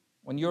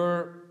 when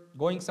you're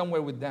going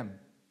somewhere with them,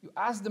 you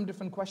ask them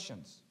different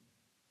questions.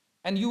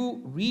 And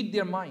you read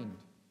their mind,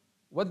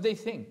 what they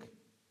think,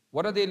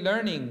 what are they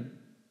learning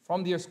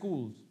from their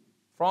schools,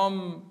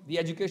 from the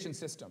education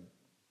system.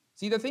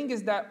 See, the thing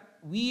is that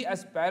we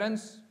as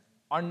parents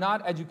are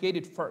not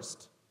educated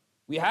first.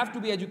 We have to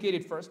be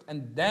educated first,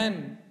 and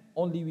then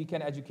only we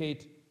can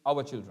educate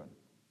our children.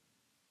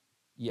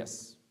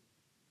 Yes.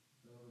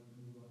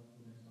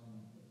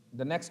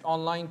 The next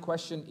online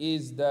question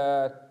is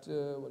that,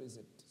 what is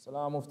it?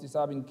 Salam Mufti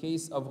Sahib, in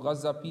case of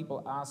Gaza,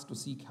 people asked to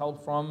seek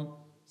help from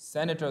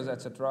senators,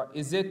 etc.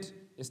 Is it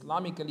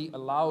Islamically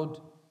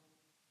allowed?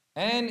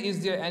 And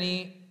is there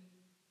any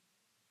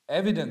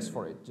evidence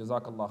for it?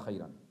 Jazakallah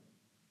khairan.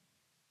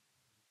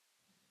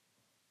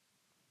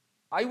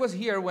 I was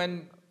here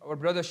when our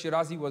brother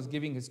Shirazi was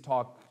giving his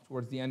talk.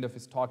 Towards the end of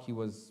his talk, he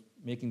was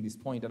making this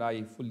point, and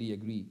I fully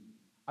agree.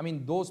 I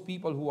mean, those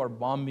people who are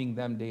bombing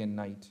them day and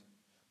night,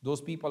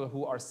 those people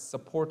who are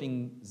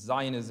supporting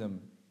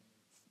Zionism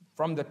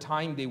from the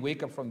time they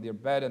wake up from their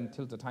bed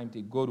until the time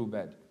they go to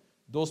bed,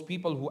 those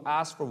people who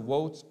ask for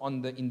votes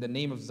in the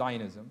name of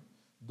Zionism,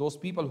 those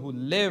people who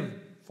live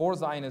for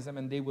Zionism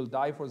and they will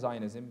die for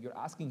Zionism, you're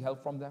asking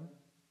help from them?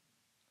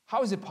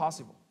 How is it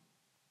possible?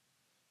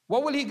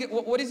 What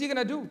is he going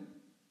to do?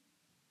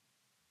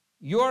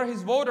 You're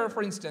his voter,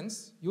 for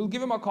instance. You'll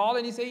give him a call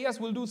and he say, yes,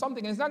 we'll do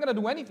something. And he's not going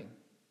to do anything.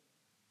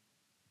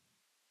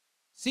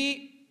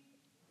 See,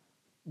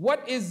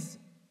 what is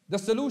the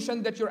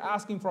solution that you're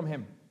asking from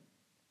him?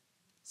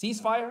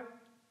 Ceasefire?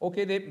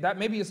 Okay, that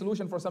may be a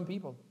solution for some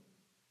people.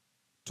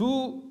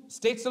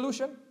 Two-state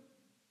solution?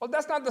 Well,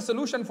 that's not the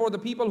solution for the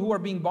people who are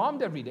being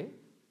bombed every day.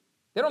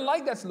 They don't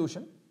like that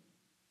solution.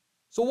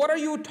 So what are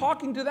you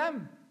talking to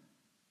them?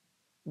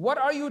 What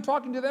are you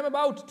talking to them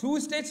about?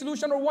 Two-state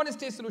solution or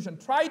one-state solution?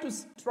 Try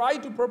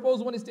to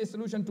propose one-state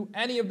solution to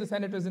any of the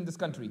senators in this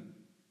country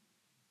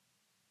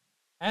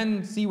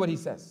and see what he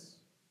says.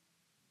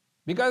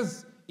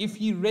 Because if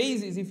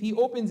he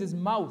opens his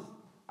mouth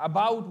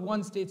about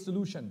one-state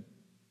solution,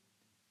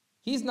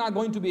 he's not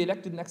going to be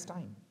elected next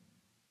time.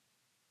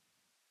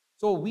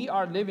 So we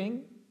are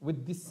living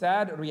with this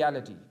sad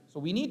reality. So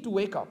we need to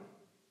wake up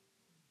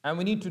and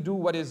we need to do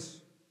what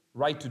is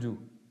right to do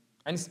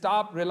and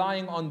stop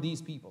relying on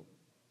these people.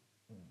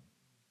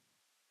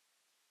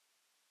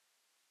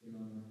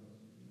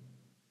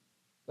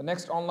 The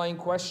next online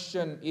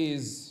question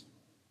is,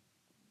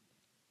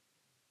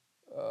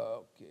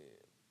 okay,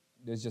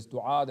 there's just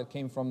dua that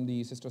came from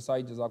the sister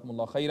side,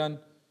 Jazakumullah khairan.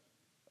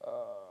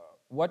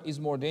 What is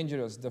more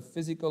dangerous, the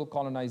physical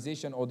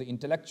colonization or the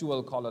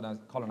intellectual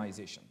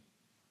colonization?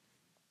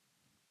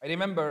 I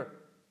remember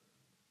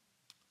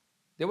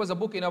there was a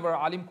book in our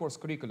Alim course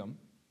curriculum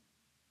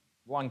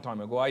a long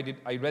time ago.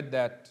 I read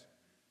that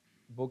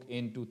book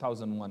in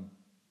 2001.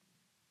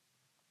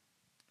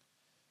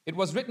 It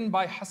was written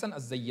by Hassan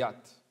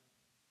az-Zayyat,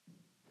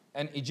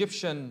 an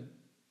Egyptian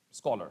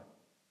scholar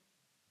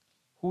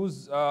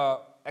whose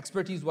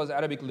expertise was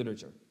Arabic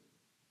literature.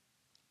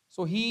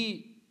 So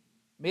he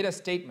made a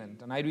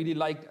statement, and I really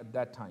liked at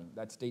that time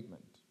that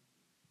statement.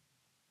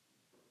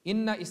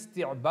 Inna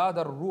isti'bad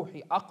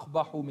al-ruhi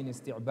aqbahu min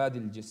isti'bad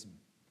al-jism.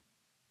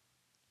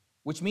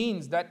 Which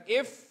means that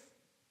if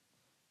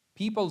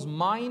people's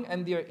mind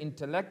and their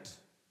intellect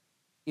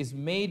is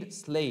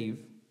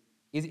enslaved,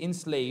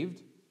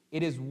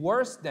 it is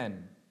worse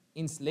than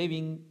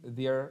enslaving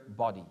their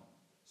body.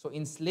 So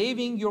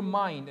enslaving your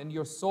mind and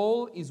your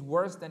soul is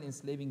worse than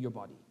enslaving your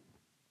body.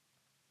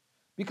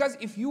 Because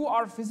if you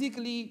are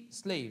physically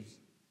slaves,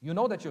 you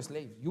know that you're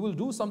slaves. You will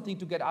do something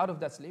to get out of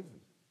that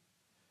slavery.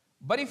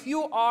 But if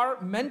you are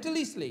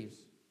mentally slaves,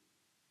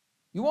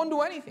 you won't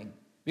do anything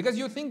because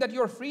you think that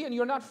you're free and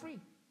you're not free.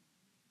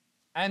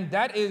 And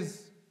that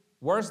is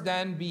worse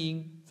than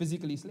being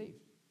physically slaves.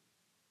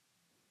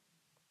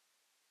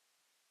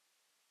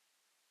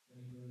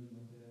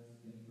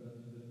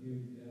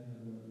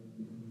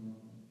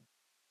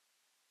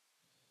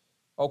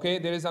 Okay,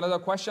 there is another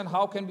question.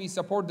 How can we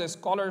support the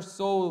scholars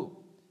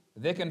so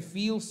they can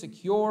feel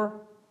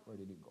secure? Where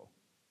did it go?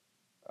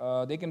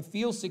 They can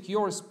feel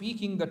secure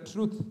speaking the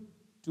truth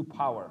to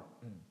power.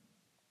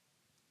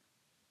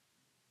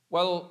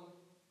 Well,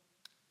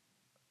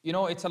 you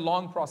know, it's a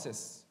long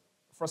process.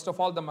 First of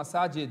all, the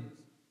masajid,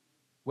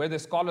 where the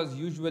scholars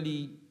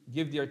usually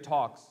give their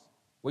talks,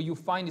 where you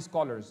find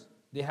scholars,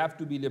 they have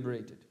to be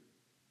liberated.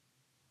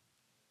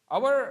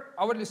 Our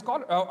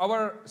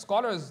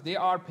scholars, they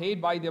are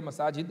paid by the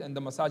masajid and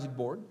the masajid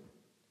board.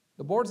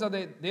 The boards are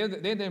they're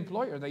the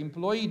employer. The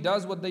employee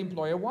does what the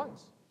employer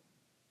wants.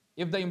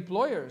 If the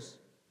employers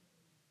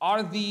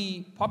are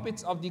the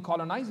puppets of the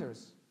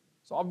colonizers,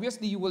 so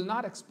obviously you will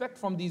not expect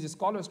from these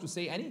scholars to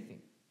say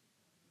anything.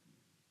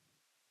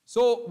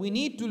 So we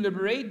need to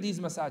liberate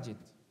these masajid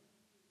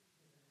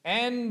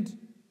and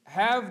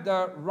have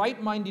the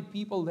right-minded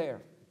people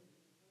there.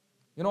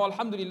 You know,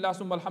 alhamdulillah,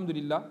 summa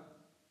alhamdulillah,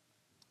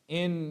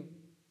 in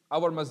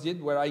our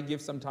masjid where I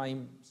give some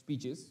time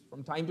speeches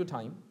from time to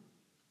time,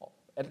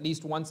 at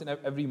least once in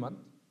every month,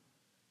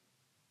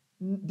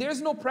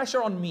 there's no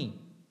pressure on me.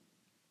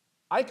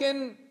 I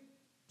can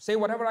say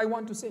whatever I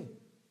want to say.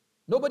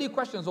 Nobody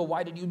questions, oh,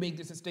 why did you make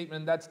this statement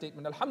and that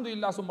statement?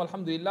 Alhamdulillah, summa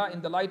alhamdulillah,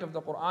 in the light of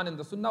the Quran and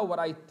the Sunnah, what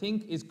I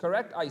think is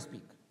correct, I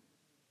speak.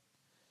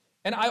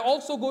 And I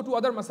also go to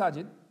other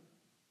masajid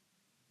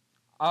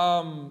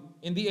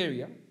in the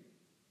area.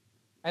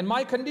 And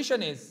my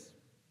condition is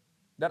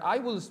that I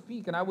will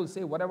speak and I will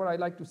say whatever I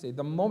like to say.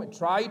 The moment,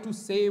 try to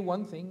say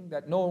one thing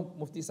that, no,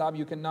 Mufti Sahib,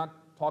 you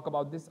cannot talk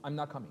about this, I'm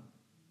not coming.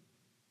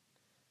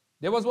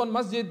 There was one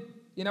masjid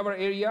in our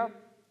area.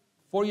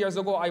 4 years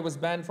ago, I was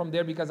banned from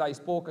there because I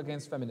spoke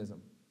against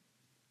feminism.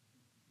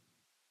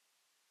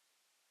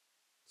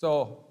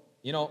 So,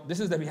 you know, this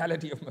is the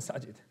reality of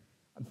masajid,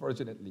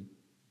 unfortunately.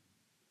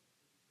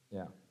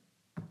 Yeah.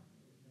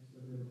 Thank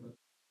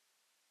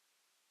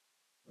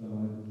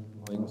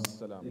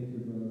you,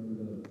 brother, for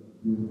the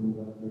beautiful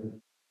lecture.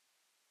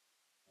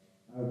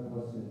 I have a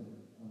question.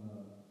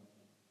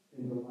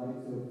 In the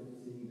light of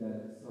seeing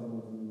that some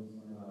Muslims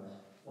are not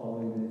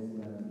following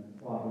Islam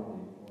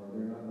properly, or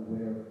they're not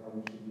aware of how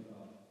we should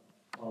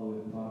follow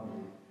it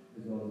properly,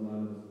 as well as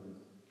non-Muslims,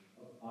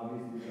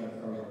 obviously we got to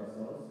start with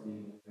ourselves,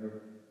 being aware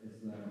of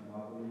Islam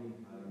properly,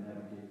 how to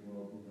navigate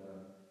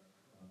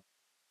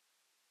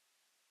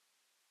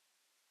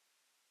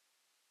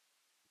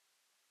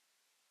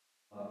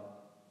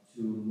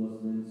to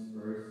Muslims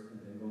first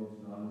and then go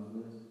to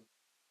non-Muslims,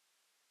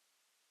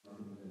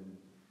 rather than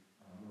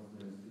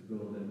Muslims to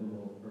build an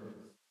ummah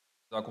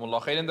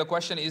purpose. And the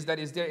question is that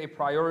is there a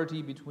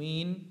priority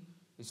between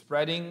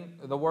spreading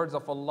the words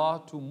of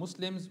Allah to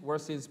Muslims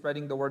versus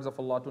spreading the words of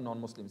Allah to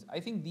non-Muslims? I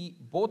think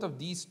both of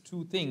these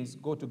two things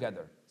go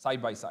together,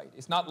 side by side.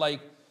 It's not like,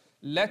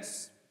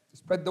 let's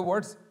spread the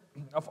words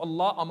of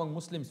Allah among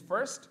Muslims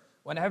first.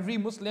 When every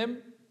Muslim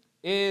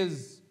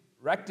is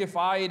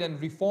rectified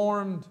and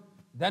reformed,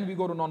 then we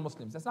go to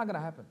non-Muslims. That's not going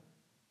to happen.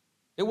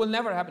 It will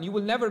never happen. You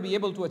will never be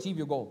able to achieve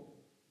your goal.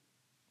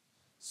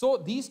 So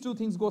these two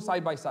things go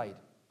side by side.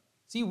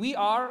 See,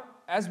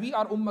 as we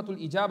are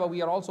Ummatul Ijaba,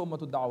 we are also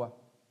Ummatul Da'wah.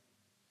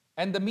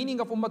 And the meaning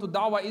of Ummatul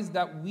Da'wah is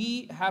that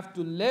we have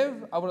to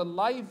live our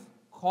life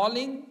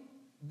calling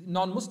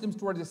non-Muslims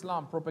towards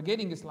Islam,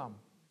 propagating Islam.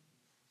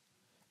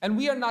 And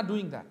we are not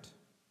doing that.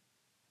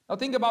 Now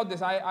think about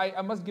this.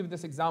 I must give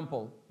this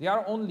example. There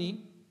are only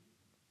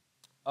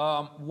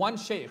one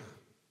sheikh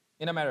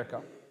in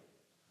America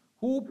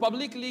who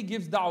publicly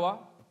gives da'wah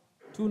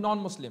to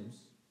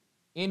non-Muslims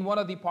in one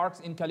of the parks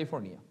in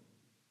California.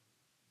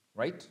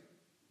 Right?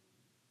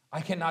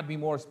 I cannot be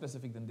more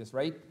specific than this,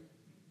 right?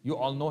 You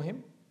all know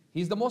him.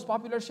 He's the most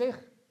popular sheikh.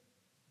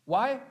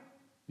 Why?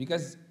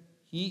 Because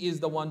he is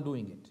the one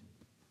doing it.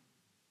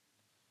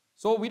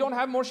 So we don't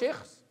have more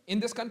sheikhs in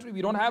this country.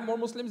 We don't have more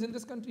Muslims in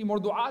this country, more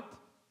du'at.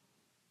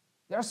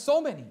 There are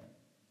so many.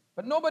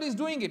 But nobody's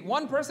doing it.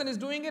 One person is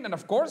doing it, and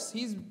of course,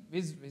 he's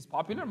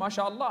popular,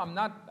 mashallah. I'm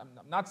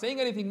not saying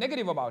anything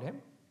negative about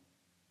him.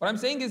 What I'm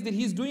saying is that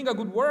he's doing a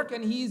good work,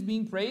 and he's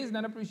being praised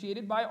and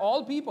appreciated by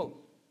all people.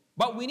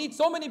 But we need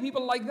so many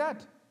people like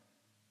that.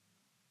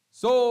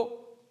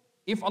 So,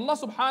 if Allah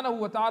subhanahu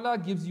wa ta'ala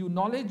gives you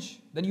knowledge,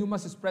 then you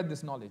must spread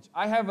this knowledge.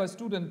 I have a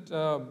student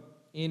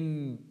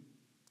in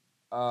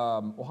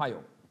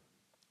Ohio,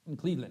 in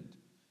Cleveland.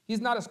 He's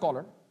not a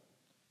scholar.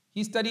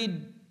 He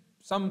studied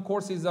some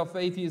courses of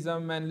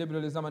atheism and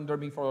liberalism under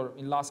me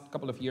in last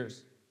couple of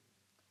years.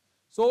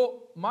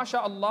 So,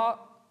 mashallah,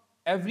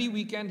 every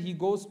weekend he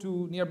goes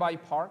to nearby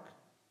park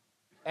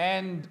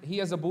and he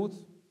has a booth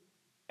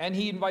and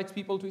he invites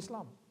people to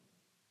Islam.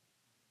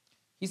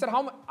 He said,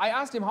 I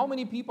asked him, how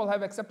many people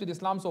have accepted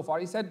Islam so far?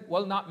 He said,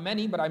 well, not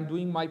many, but I'm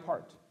doing my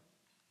part.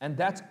 And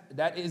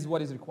that is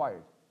what is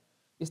required.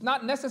 It's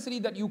not necessary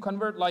that you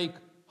convert like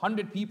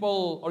 100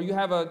 people, or you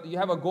have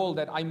a goal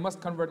that I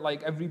must convert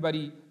like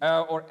everybody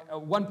or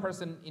one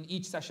person in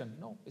each session.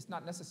 No, it's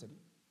not necessary.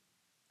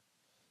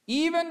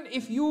 Even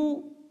if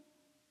you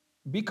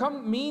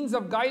become means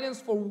of guidance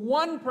for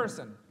one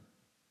person,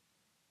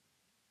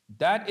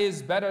 that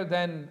is better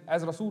than,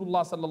 as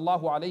Rasulullah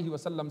sallallahu alaihi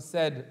wasallam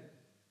said,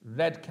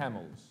 red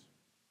camels.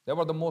 They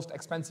were the most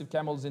expensive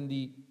camels in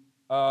the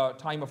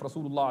time of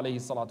Rasulullah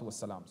alayhi salatu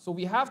wasalam. So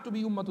we have to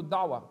be ummatul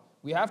da'wah.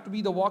 We have to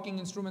be the walking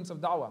instruments of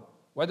da'wah.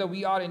 Whether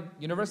we are in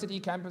university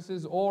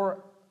campuses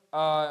or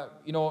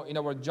in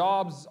our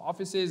jobs,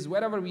 offices,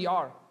 wherever we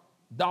are,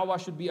 da'wah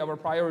should be our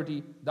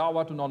priority,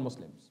 da'wah to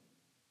non-Muslims.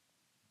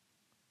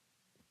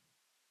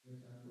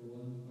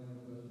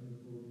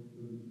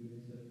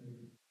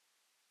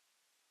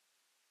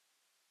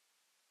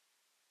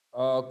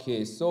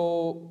 Okay,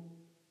 so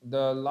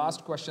the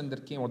last question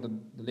that came, or the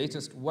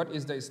latest, what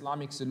is the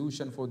Islamic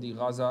solution for the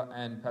Gaza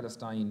and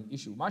Palestine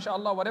issue?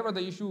 MashaAllah, whatever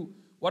the issue,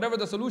 whatever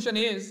the solution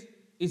is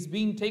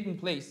being taken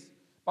place.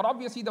 But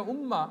obviously the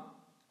Ummah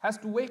has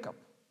to wake up.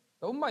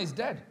 The Ummah is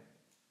dead.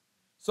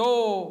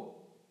 So,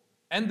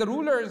 and the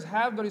rulers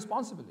have the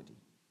responsibility.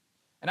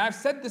 And I've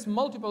said this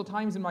multiple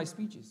times in my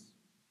speeches.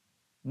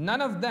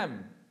 None of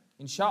them,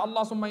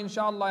 inshallah, summa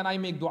inshallah, and I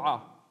make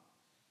dua,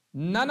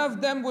 none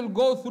of them will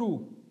go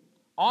through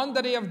on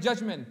the day of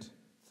judgment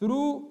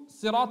through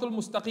Siratul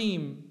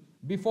Mustaqim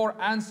before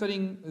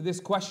answering this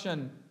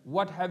question,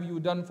 what have you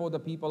done for the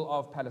people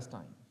of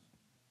Palestine?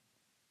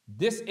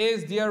 This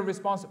is their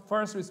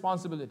first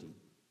responsibility.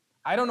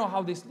 I don't know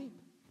how they sleep.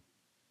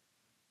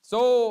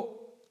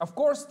 So, of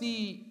course,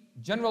 the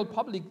general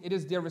public, it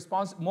is their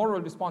moral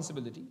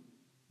responsibility.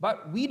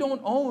 But we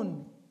don't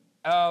own,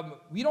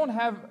 we don't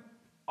have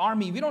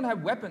army, we don't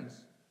have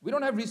weapons, we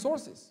don't have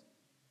resources.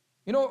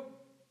 You know,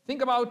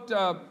 think about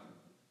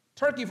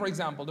Turkey, for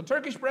example. The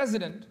Turkish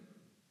president,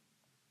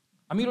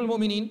 Amirul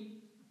Mu'mineen,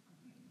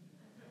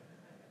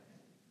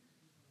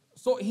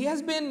 so he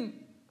has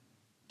been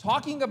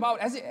talking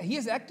about, he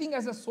is acting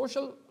as a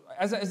social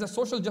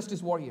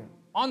justice warrior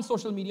on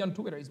social media, on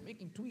Twitter. He's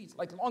making tweets,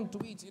 like long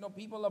tweets,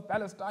 people of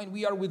Palestine,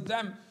 we are with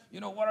them,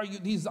 what are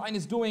these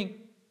Zionists doing?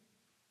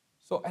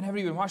 So, and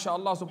everywhere,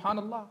 mashallah,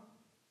 subhanallah.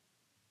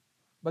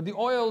 But the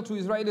oil to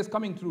Israel is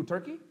coming through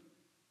Turkey,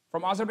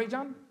 from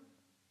Azerbaijan.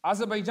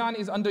 Azerbaijan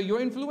is under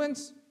your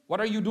influence. What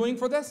are you doing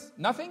for this?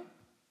 Nothing.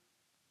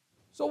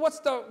 So what's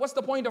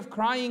the point of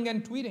crying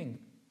and tweeting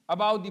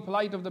about the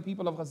plight of the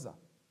people of Gaza?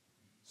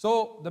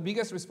 So the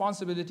biggest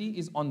responsibility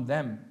is on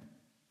them,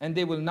 and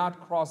they will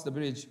not cross the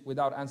bridge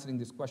without answering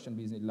this question,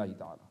 bi'iznillahi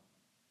ta'ala.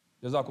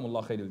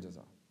 Jazakumullah khairul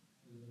jaza.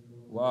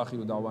 Wa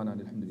akhiru da'wana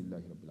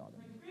alhamdulillahi rabbil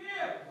alamin.